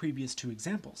saw in the previous 2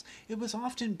 examples, it was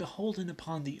often beholden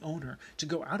upon the owner to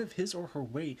go out of his or her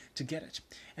way to get it,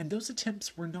 and those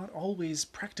attempts were not always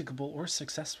practicable or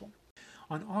successful.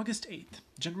 On August 8th,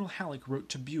 General Halleck wrote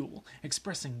to Buell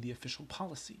expressing the official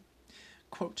policy.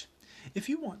 Quote, "If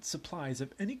you want supplies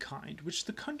of any kind which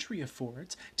the country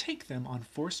affords, take them on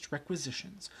forced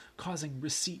requisitions, causing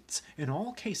receipts in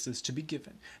all cases to be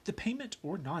given, the payment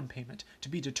or non-payment to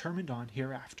be determined on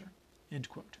hereafter." End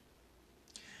quote.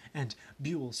 And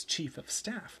Buell's chief of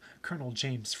staff, Colonel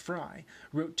James Fry,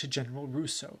 wrote to General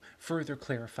Rousseau, further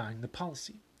clarifying the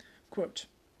policy. Quote,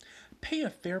 "Pay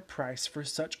a fair price for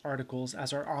such articles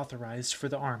as are authorized for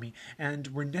the army and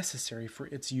were necessary for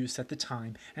its use at the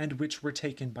time, and which were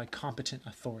taken by competent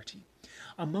authority.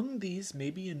 Among these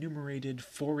may be enumerated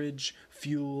forage,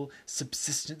 fuel,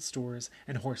 subsistence stores,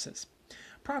 and horses.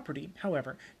 Property,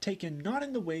 however, taken not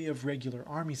in the way of regular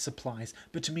army supplies,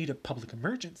 but to meet a public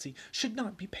emergency, should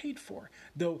not be paid for,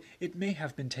 though it may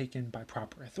have been taken by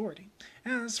proper authority.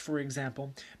 As, for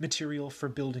example, material for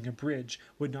building a bridge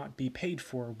would not be paid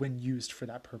for when used for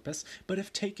that purpose, but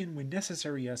if taken when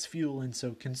necessary as fuel and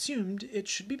so consumed, it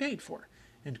should be paid for."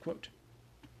 End quote.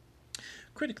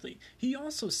 Critically, he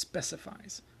also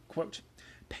specifies, quote,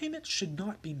 "Payment should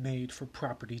not be made for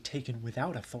property taken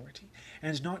without authority,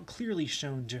 and not clearly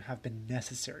shown to have been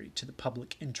necessary to the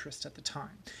public interest at the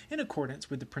time, in accordance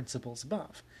with the principles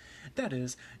above. That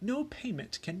is, no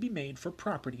payment can be made for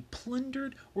property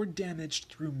plundered or damaged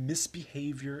through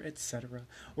misbehavior, etc.,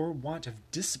 or want of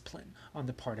discipline on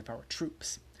the part of our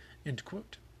troops." End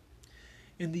quote.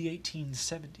 In the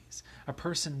 1870s, a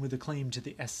person with a claim to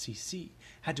the SCC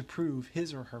had to prove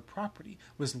his or her property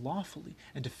was lawfully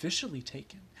and officially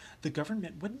taken. The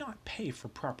government would not pay for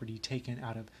property taken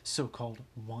out of so-called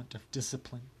want of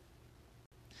discipline.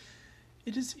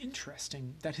 It is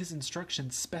interesting that his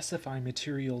instructions specify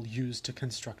material used to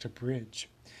construct a bridge.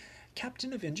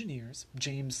 Captain of Engineers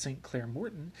James St. Clair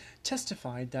Morton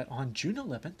testified that on June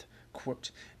 11th,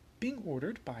 quote, "Being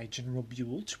ordered by General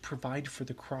Buell to provide for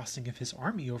the crossing of his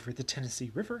army over the Tennessee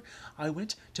River, I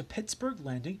went to Pittsburgh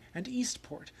Landing and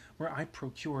Eastport, where I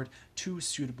procured 2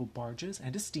 suitable barges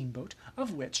and a steamboat,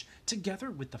 of which, together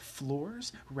with the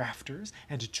floors, rafters,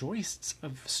 and joists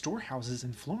of storehouses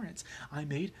in Florence, I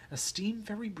made a steam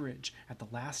ferry bridge at the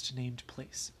last named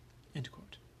place." End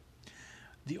quote.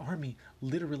 The army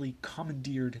literally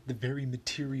commandeered the very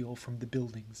material from the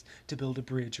buildings to build a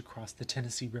bridge across the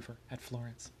Tennessee River at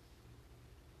Florence.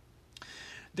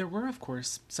 There were, of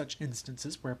course, such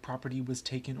instances where property was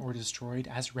taken or destroyed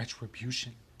as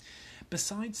retribution.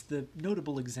 Besides the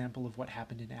notable example of what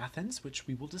happened in Athens, which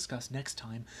we will discuss next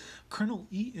time, Colonel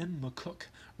E.M. McCook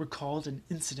recalled an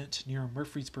incident near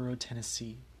Murfreesboro,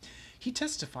 Tennessee. He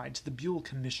testified to the Buell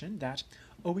Commission that,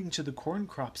 owing to the corn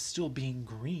crops still being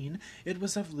green, it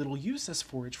was of little use as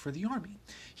forage for the army.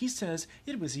 He says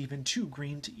it was even too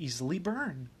green to easily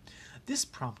burn. This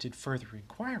prompted further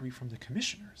inquiry from the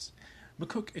commissioners.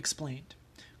 McCook explained,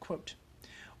 quote,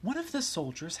 "One of the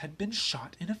soldiers had been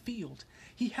shot in a field.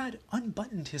 He had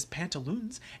unbuttoned his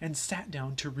pantaloons and sat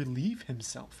down to relieve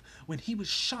himself when he was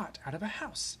shot out of a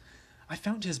house. I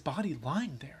found his body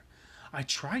lying there. I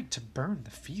tried to burn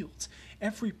the fields.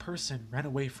 Every person ran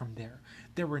away from there.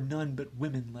 There were none but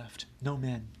women left, no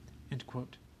men." End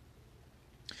quote.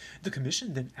 The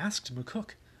commission then asked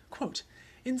McCook, quote,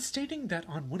 "In stating that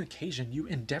on one occasion you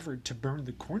endeavored to burn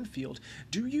the cornfield,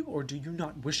 do you or do you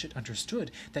not wish it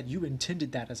understood that you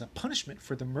intended that as a punishment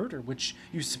for the murder which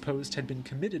you supposed had been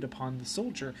committed upon the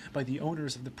soldier by the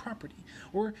owners of the property,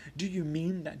 or do you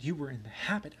mean that you were in the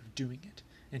habit of doing it?"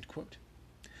 End quote.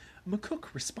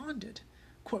 McCook responded,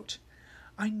 quote,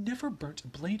 "I never burnt a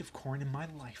blade of corn in my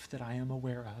life that I am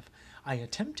aware of. I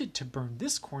attempted to burn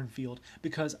this cornfield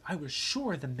because I was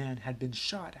sure the man had been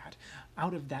shot at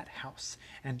out of that house,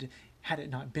 and had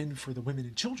it not been for the women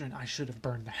and children, I should have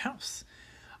burned the house.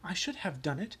 I should have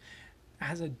done it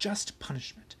as a just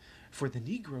punishment, for the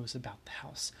Negroes about the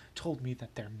house told me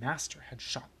that their master had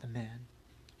shot the man."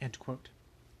 End quote.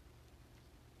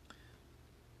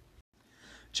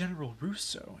 General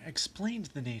Rousseau explained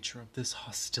the nature of this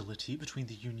hostility between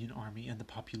the Union Army and the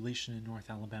population in North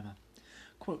Alabama.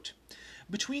 Quote,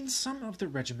 "Between some of the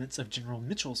regiments of General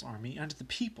Mitchell's army and the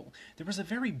people there was a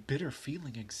very bitter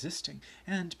feeling existing,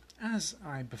 and, as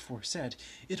I before said,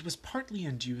 it was partly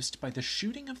induced by the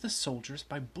shooting of the soldiers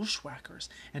by bushwhackers,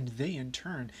 and they in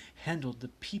turn handled the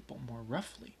people more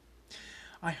roughly.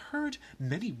 I heard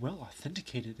many well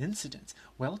authenticated incidents,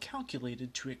 well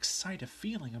calculated to excite a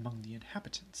feeling among the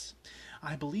inhabitants.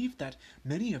 I believe that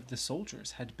many of the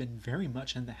soldiers had been very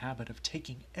much in the habit of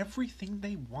taking everything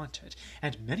they wanted,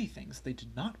 and many things they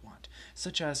did not want,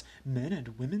 such as men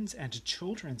and women's and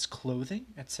children's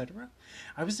clothing, etc.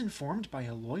 I was informed by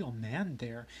a loyal man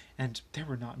there, and there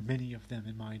were not many of them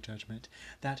in my judgment,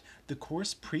 that the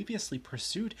course previously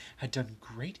pursued had done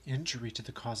great injury to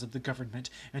the cause of the government,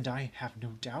 and I have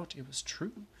no doubt it was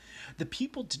true. The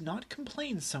people did not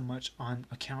complain so much on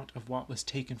account of what was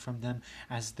taken from them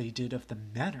as they did of the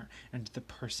manner and the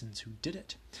persons who did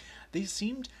it. They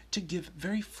seemed to give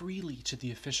very freely to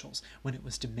the officials when it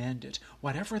was demanded,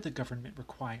 whatever the government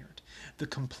required. The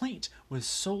complaint was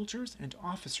soldiers and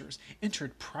officers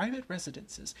entered private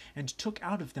residences and took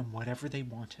out of them whatever they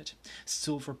wanted,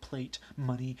 silver plate,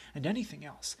 money, and anything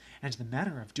else, and the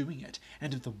manner of doing it,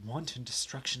 and of the wanton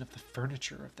destruction of the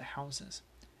furniture of the houses."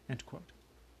 End quote.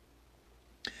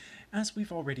 As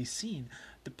we've already seen,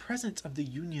 the presence of the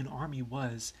Union Army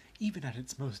was, even at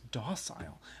its most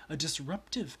docile, a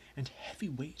disruptive and heavy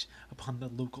weight upon the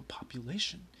local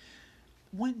population.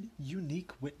 One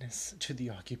unique witness to the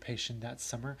occupation that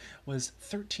summer was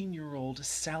 13-year-old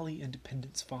Sally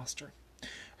Independence Foster.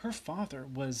 Her father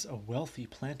was a wealthy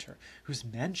planter whose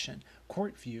mansion,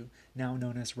 Courtview, now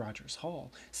known as Rogers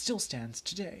Hall, still stands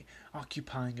today,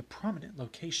 occupying a prominent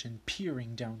location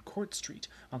peering down Court Street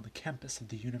on the campus of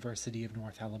the University of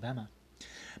North Alabama.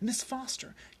 Miss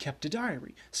Foster kept a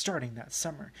diary starting that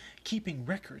summer, keeping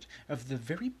record of the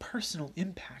very personal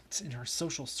impacts in her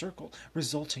social circle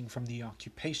resulting from the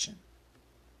occupation.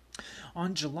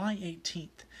 On July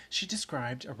 18th, she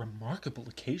described a remarkable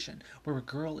occasion where a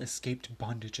girl escaped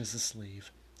bondage as a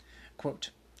slave. Quote,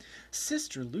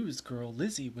 "Sister Lou's girl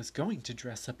Lizzie was going to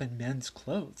dress up in men's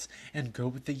clothes and go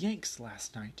with the Yanks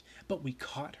last night, but we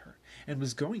caught her, and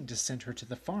was going to send her to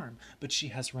the farm, but she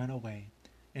has run away."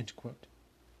 End quote.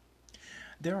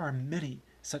 There are many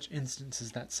such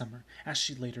instances that summer, as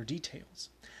she later details.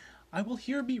 I will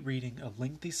here be reading a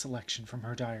lengthy selection from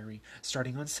her diary,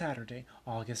 starting on Saturday,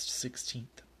 August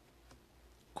 16th.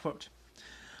 Quote,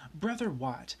 "Brother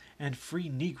Watt and free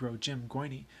Negro Jim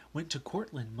Goiney went to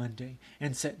Cortland Monday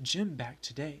and sent Jim back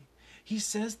today. He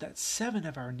says that 7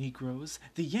 of our Negroes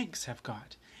the Yanks have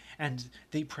got, and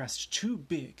they pressed 2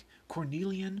 big,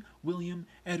 Cornelian, William,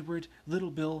 Edward,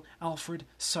 Little Bill, Alfred,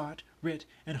 Sot, Ritt,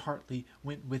 and Hartley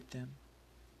went with them."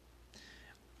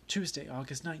 Tuesday,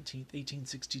 August 19th,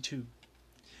 1862.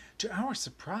 "To our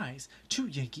surprise, 2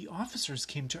 Yankee officers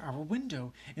came to our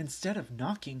window, instead of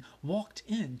knocking, walked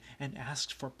in and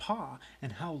asked for Pa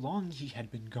and how long he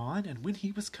had been gone and when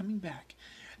he was coming back.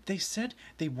 They said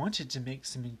they wanted to make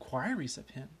some inquiries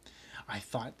of him. I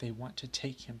thought they want to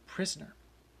take him prisoner.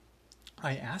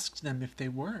 I asked them if they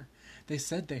were. They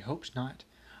said they hoped not,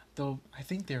 though I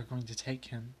think they are going to take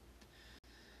him.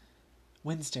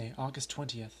 Wednesday, August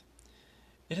 20th.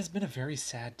 It has been a very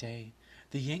sad day.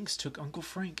 The Yanks took Uncle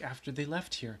Frank after they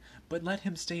left here, but let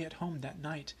him stay at home that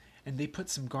night, and they put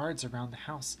some guards around the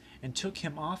house, and took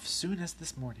him off soon as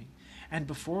this morning. And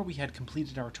before we had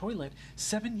completed our toilet,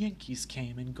 7 Yankees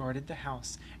came and guarded the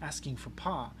house, asking for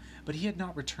Pa, but he had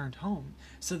not returned home,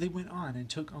 so they went on and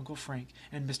took Uncle Frank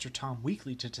and Mr. Tom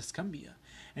Weekly to Tuscumbia,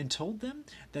 and told them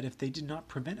that if they did not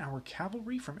prevent our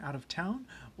cavalry from out of town,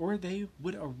 or they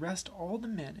would arrest all the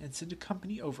men and send a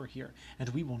company over here, and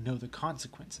we will know the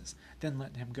consequences, then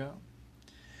let him go.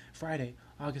 Friday,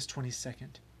 August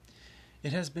 22nd.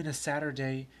 It has been a sadder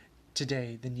day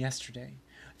today than yesterday.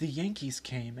 The Yankees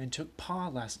came and took Pa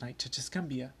last night to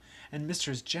Tuscumbia, and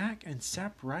Messrs. Jack and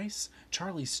Sap Rice,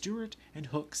 Charlie Stewart, and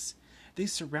Hooks. They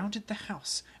surrounded the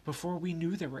house before we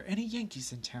knew there were any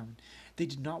Yankees in town. They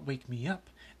did not wake me up.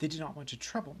 They did not want to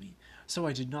trouble me, so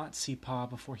I did not see Pa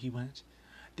before he went.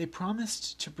 They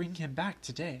promised to bring him back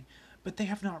today, but they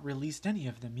have not released any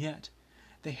of them yet.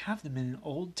 They have them in an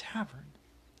old tavern.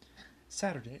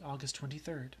 Saturday, August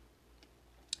 23rd.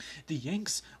 The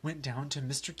Yanks went down to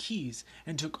Mr. Keyes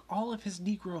and took all of his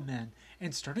Negro men,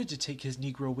 and started to take his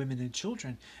Negro women and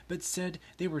children, but said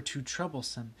they were too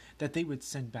troublesome, that they would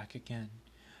send back again.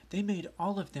 They made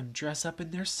all of them dress up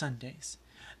in their Sundays.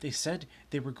 They said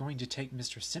they were going to take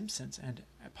Mr. Simpson's and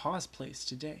Pa's place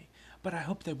today, but I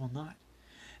hope they will not.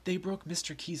 They broke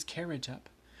Mr. Keyes' carriage up.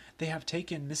 They have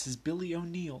taken Mrs. Billy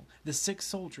O'Neill, the 6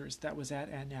 soldiers that was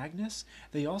at Aunt Agnes.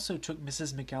 They also took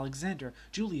Mrs. McAlexander,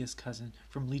 Julia's cousin,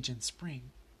 from Legion Spring.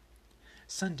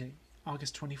 Sunday,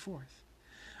 August 24th.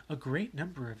 A great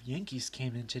number of Yankees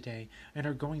came in today and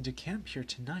are going to camp here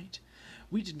tonight.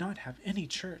 We did not have any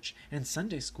church and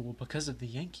Sunday school because of the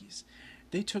Yankees.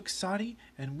 They took Soddy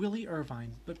and Willie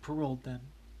Irvine, but paroled them.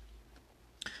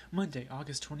 Monday,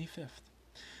 August 25th.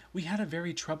 We had a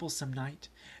very troublesome night.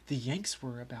 The Yanks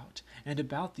were about, and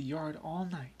about the yard all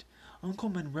night. Uncle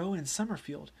Monroe and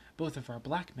Summerfield, both of our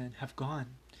black men, have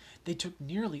gone. They took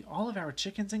nearly all of our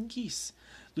chickens and geese.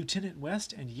 Lieutenant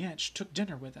West and Yanch took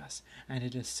dinner with us, and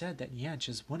it is said that Yanch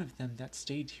is one of them that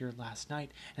stayed here last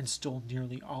night and stole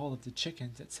nearly all of the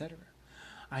chickens, etc.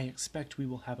 I expect we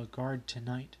will have a guard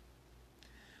tonight.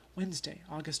 Wednesday,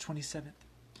 August 27th.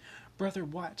 Brother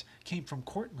Watt came from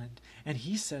Cortland, and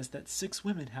he says that 6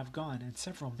 women have gone and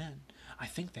several men. I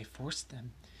think they forced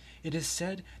them. It is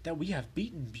said that we have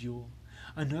beaten Buell.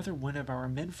 Another one of our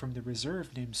men from the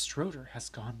reserve named Stroder has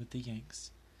gone with the Yanks.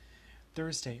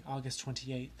 Thursday, August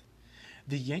 28th.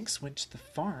 The Yanks went to the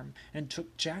farm and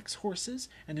took Jack's horses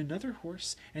and another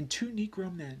horse and 2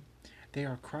 Negro men. They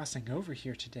are crossing over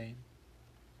here today.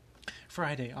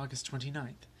 Friday, August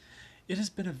 29th. It has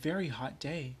been a very hot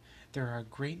day. There are a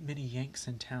great many Yanks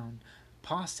in town.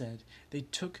 Pa said they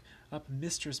took up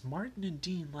Misters Martin and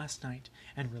Dean last night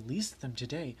and released them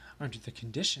today under the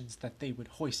conditions that they would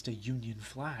hoist a Union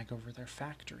flag over their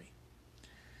factory.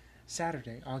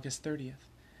 Saturday, August 30th.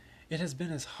 It has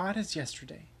been as hot as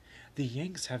yesterday. The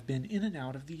Yanks have been in and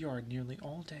out of the yard nearly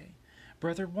all day.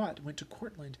 Brother Watt went to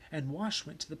Cortland, and Wash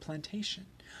went to the plantation.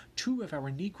 2 of our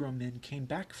Negro men came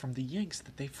back from the Yanks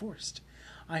that they forced.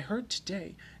 I heard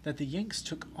today that the Yanks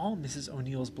took all Mrs.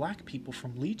 O'Neill's black people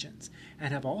from Legions,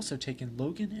 and have also taken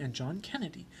Logan and John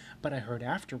Kennedy, but I heard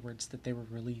afterwards that they were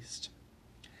released.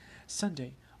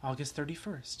 Sunday, August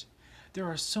 31st. There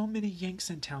are so many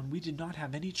Yanks in town we did not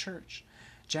have any church.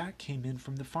 Jack came in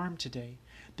from the farm today.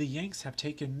 The Yanks have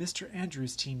taken Mr.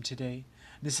 Andrews' team today.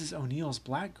 Mrs. O'Neill's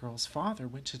black girl's father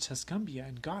went to Tuscumbia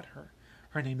and got her.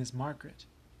 Her name is Margaret.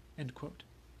 End quote.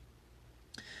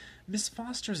 Miss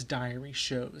Foster's diary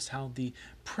shows how the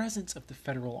presence of the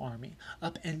Federal Army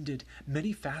upended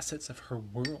many facets of her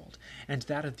world and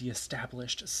that of the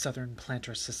established Southern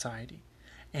Planter Society,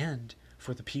 and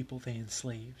for the people they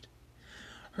enslaved.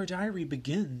 Her diary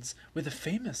begins with a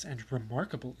famous and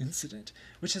remarkable incident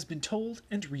which has been told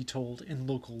and retold in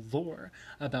local lore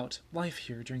about life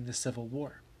here during the Civil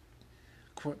War.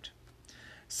 Quote,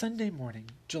 Sunday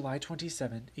morning, July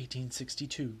 27,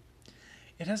 1862.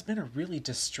 It has been a really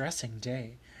distressing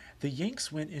day. The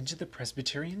Yanks went into the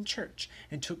Presbyterian Church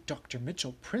and took Dr.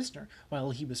 Mitchell prisoner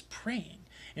while he was praying,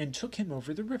 and took him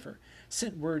over the river,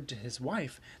 sent word to his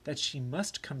wife that she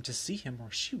must come to see him or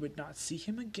she would not see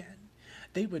him again.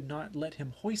 They would not let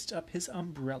him hoist up his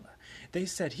umbrella. They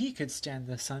said he could stand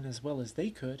the sun as well as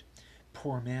they could.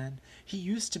 Poor man, he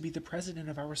used to be the president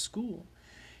of our school.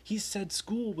 He said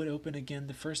school would open again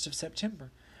the 1st of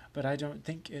September, but I don't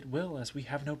think it will, as we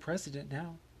have no president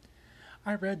now.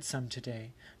 I read some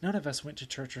today. None of us went to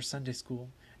church or Sunday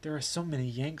school. There are so many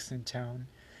Yanks in town.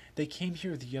 They came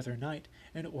here the other night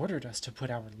and ordered us to put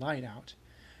our light out.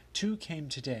 2 came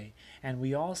today, and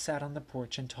we all sat on the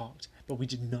porch and talked, but we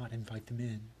did not invite them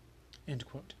in." End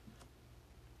quote.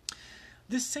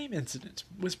 This same incident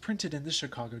was printed in the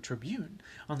Chicago Tribune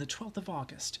on the 12th of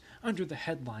August under the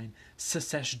headline,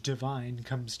 "Secesh Divine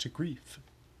Comes to Grief."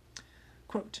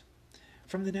 Quote,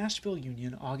 from the Nashville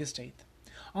Union, August 8th.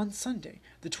 On Sunday,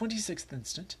 the 26th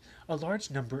instant, a large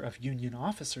number of Union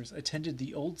officers attended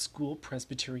the Old School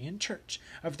Presbyterian Church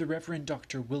of the Reverend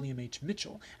Dr. William H.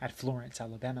 Mitchell at Florence,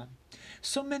 Alabama.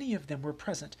 So many of them were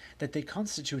present that they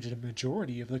constituted a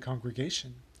majority of the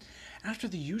congregation. After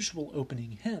the usual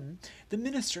opening hymn, the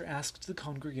minister asked the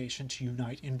congregation to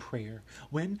unite in prayer,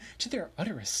 when, to their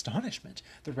utter astonishment,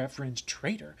 the Reverend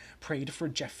Trader prayed for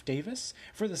Jeff Davis,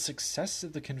 for the success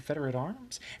of the Confederate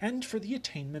arms, and for the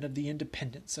attainment of the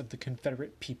independence of the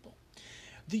Confederate people.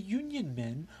 The Union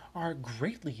men are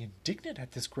greatly indignant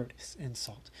at this gross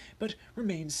insult, but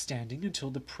remained standing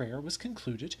until the prayer was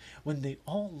concluded, when they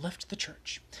all left the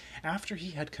church. After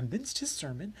he had commenced his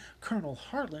sermon, Colonel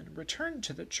Harlan returned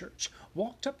to the church,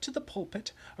 walked up to the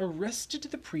pulpit, arrested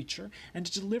the preacher,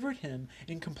 and delivered him,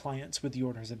 in compliance with the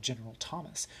orders of General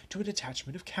Thomas, to a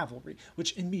detachment of cavalry,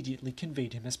 which immediately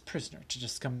conveyed him as prisoner to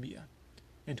Tuscumbia.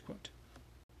 End quote.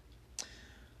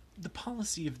 The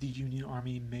policy of the Union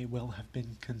Army may well have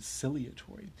been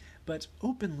conciliatory, but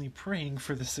openly praying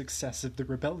for the success of the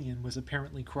rebellion was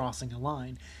apparently crossing a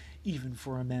line, even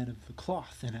for a man of the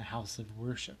cloth in a house of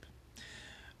worship.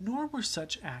 Nor were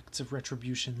such acts of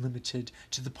retribution limited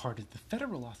to the part of the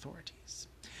federal authorities.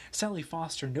 Sally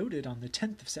Foster noted on the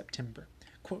 10th of September,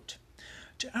 quote,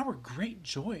 "To our great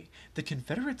joy, the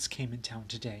Confederates came in town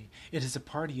today. It is a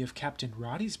party of Captain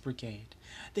Roddy's brigade.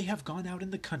 They have gone out in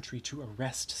the country to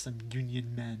arrest some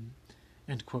Union men."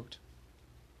 End quote.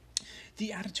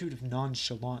 The attitude of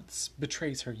nonchalance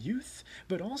betrays her youth,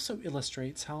 but also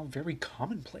illustrates how very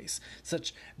commonplace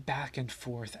such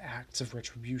back-and-forth acts of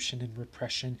retribution and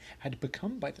repression had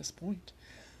become by this point.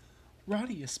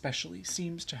 Roddy especially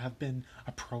seems to have been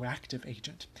a proactive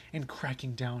agent in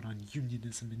cracking down on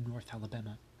Unionism in North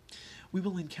Alabama. We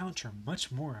will encounter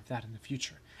much more of that in the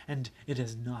future, and it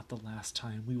is not the last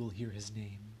time we will hear his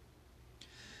name.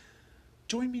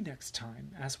 Join me next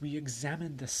time as we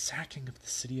examine the sacking of the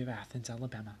city of Athens,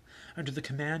 Alabama, under the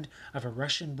command of a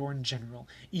Russian-born general,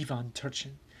 Ivan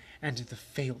Turchin, and the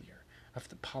failure of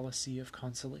the policy of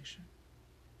conciliation.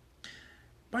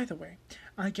 By the way,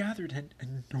 I gathered an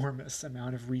enormous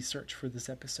amount of research for this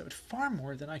episode, far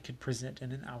more than I could present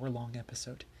in an hour-long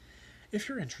episode. If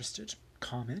you're interested,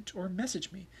 comment or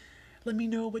message me. Let me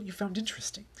know what you found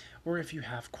interesting, or if you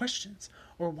have questions,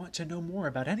 or want to know more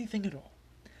about anything at all.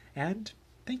 And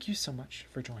thank you so much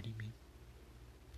for joining me.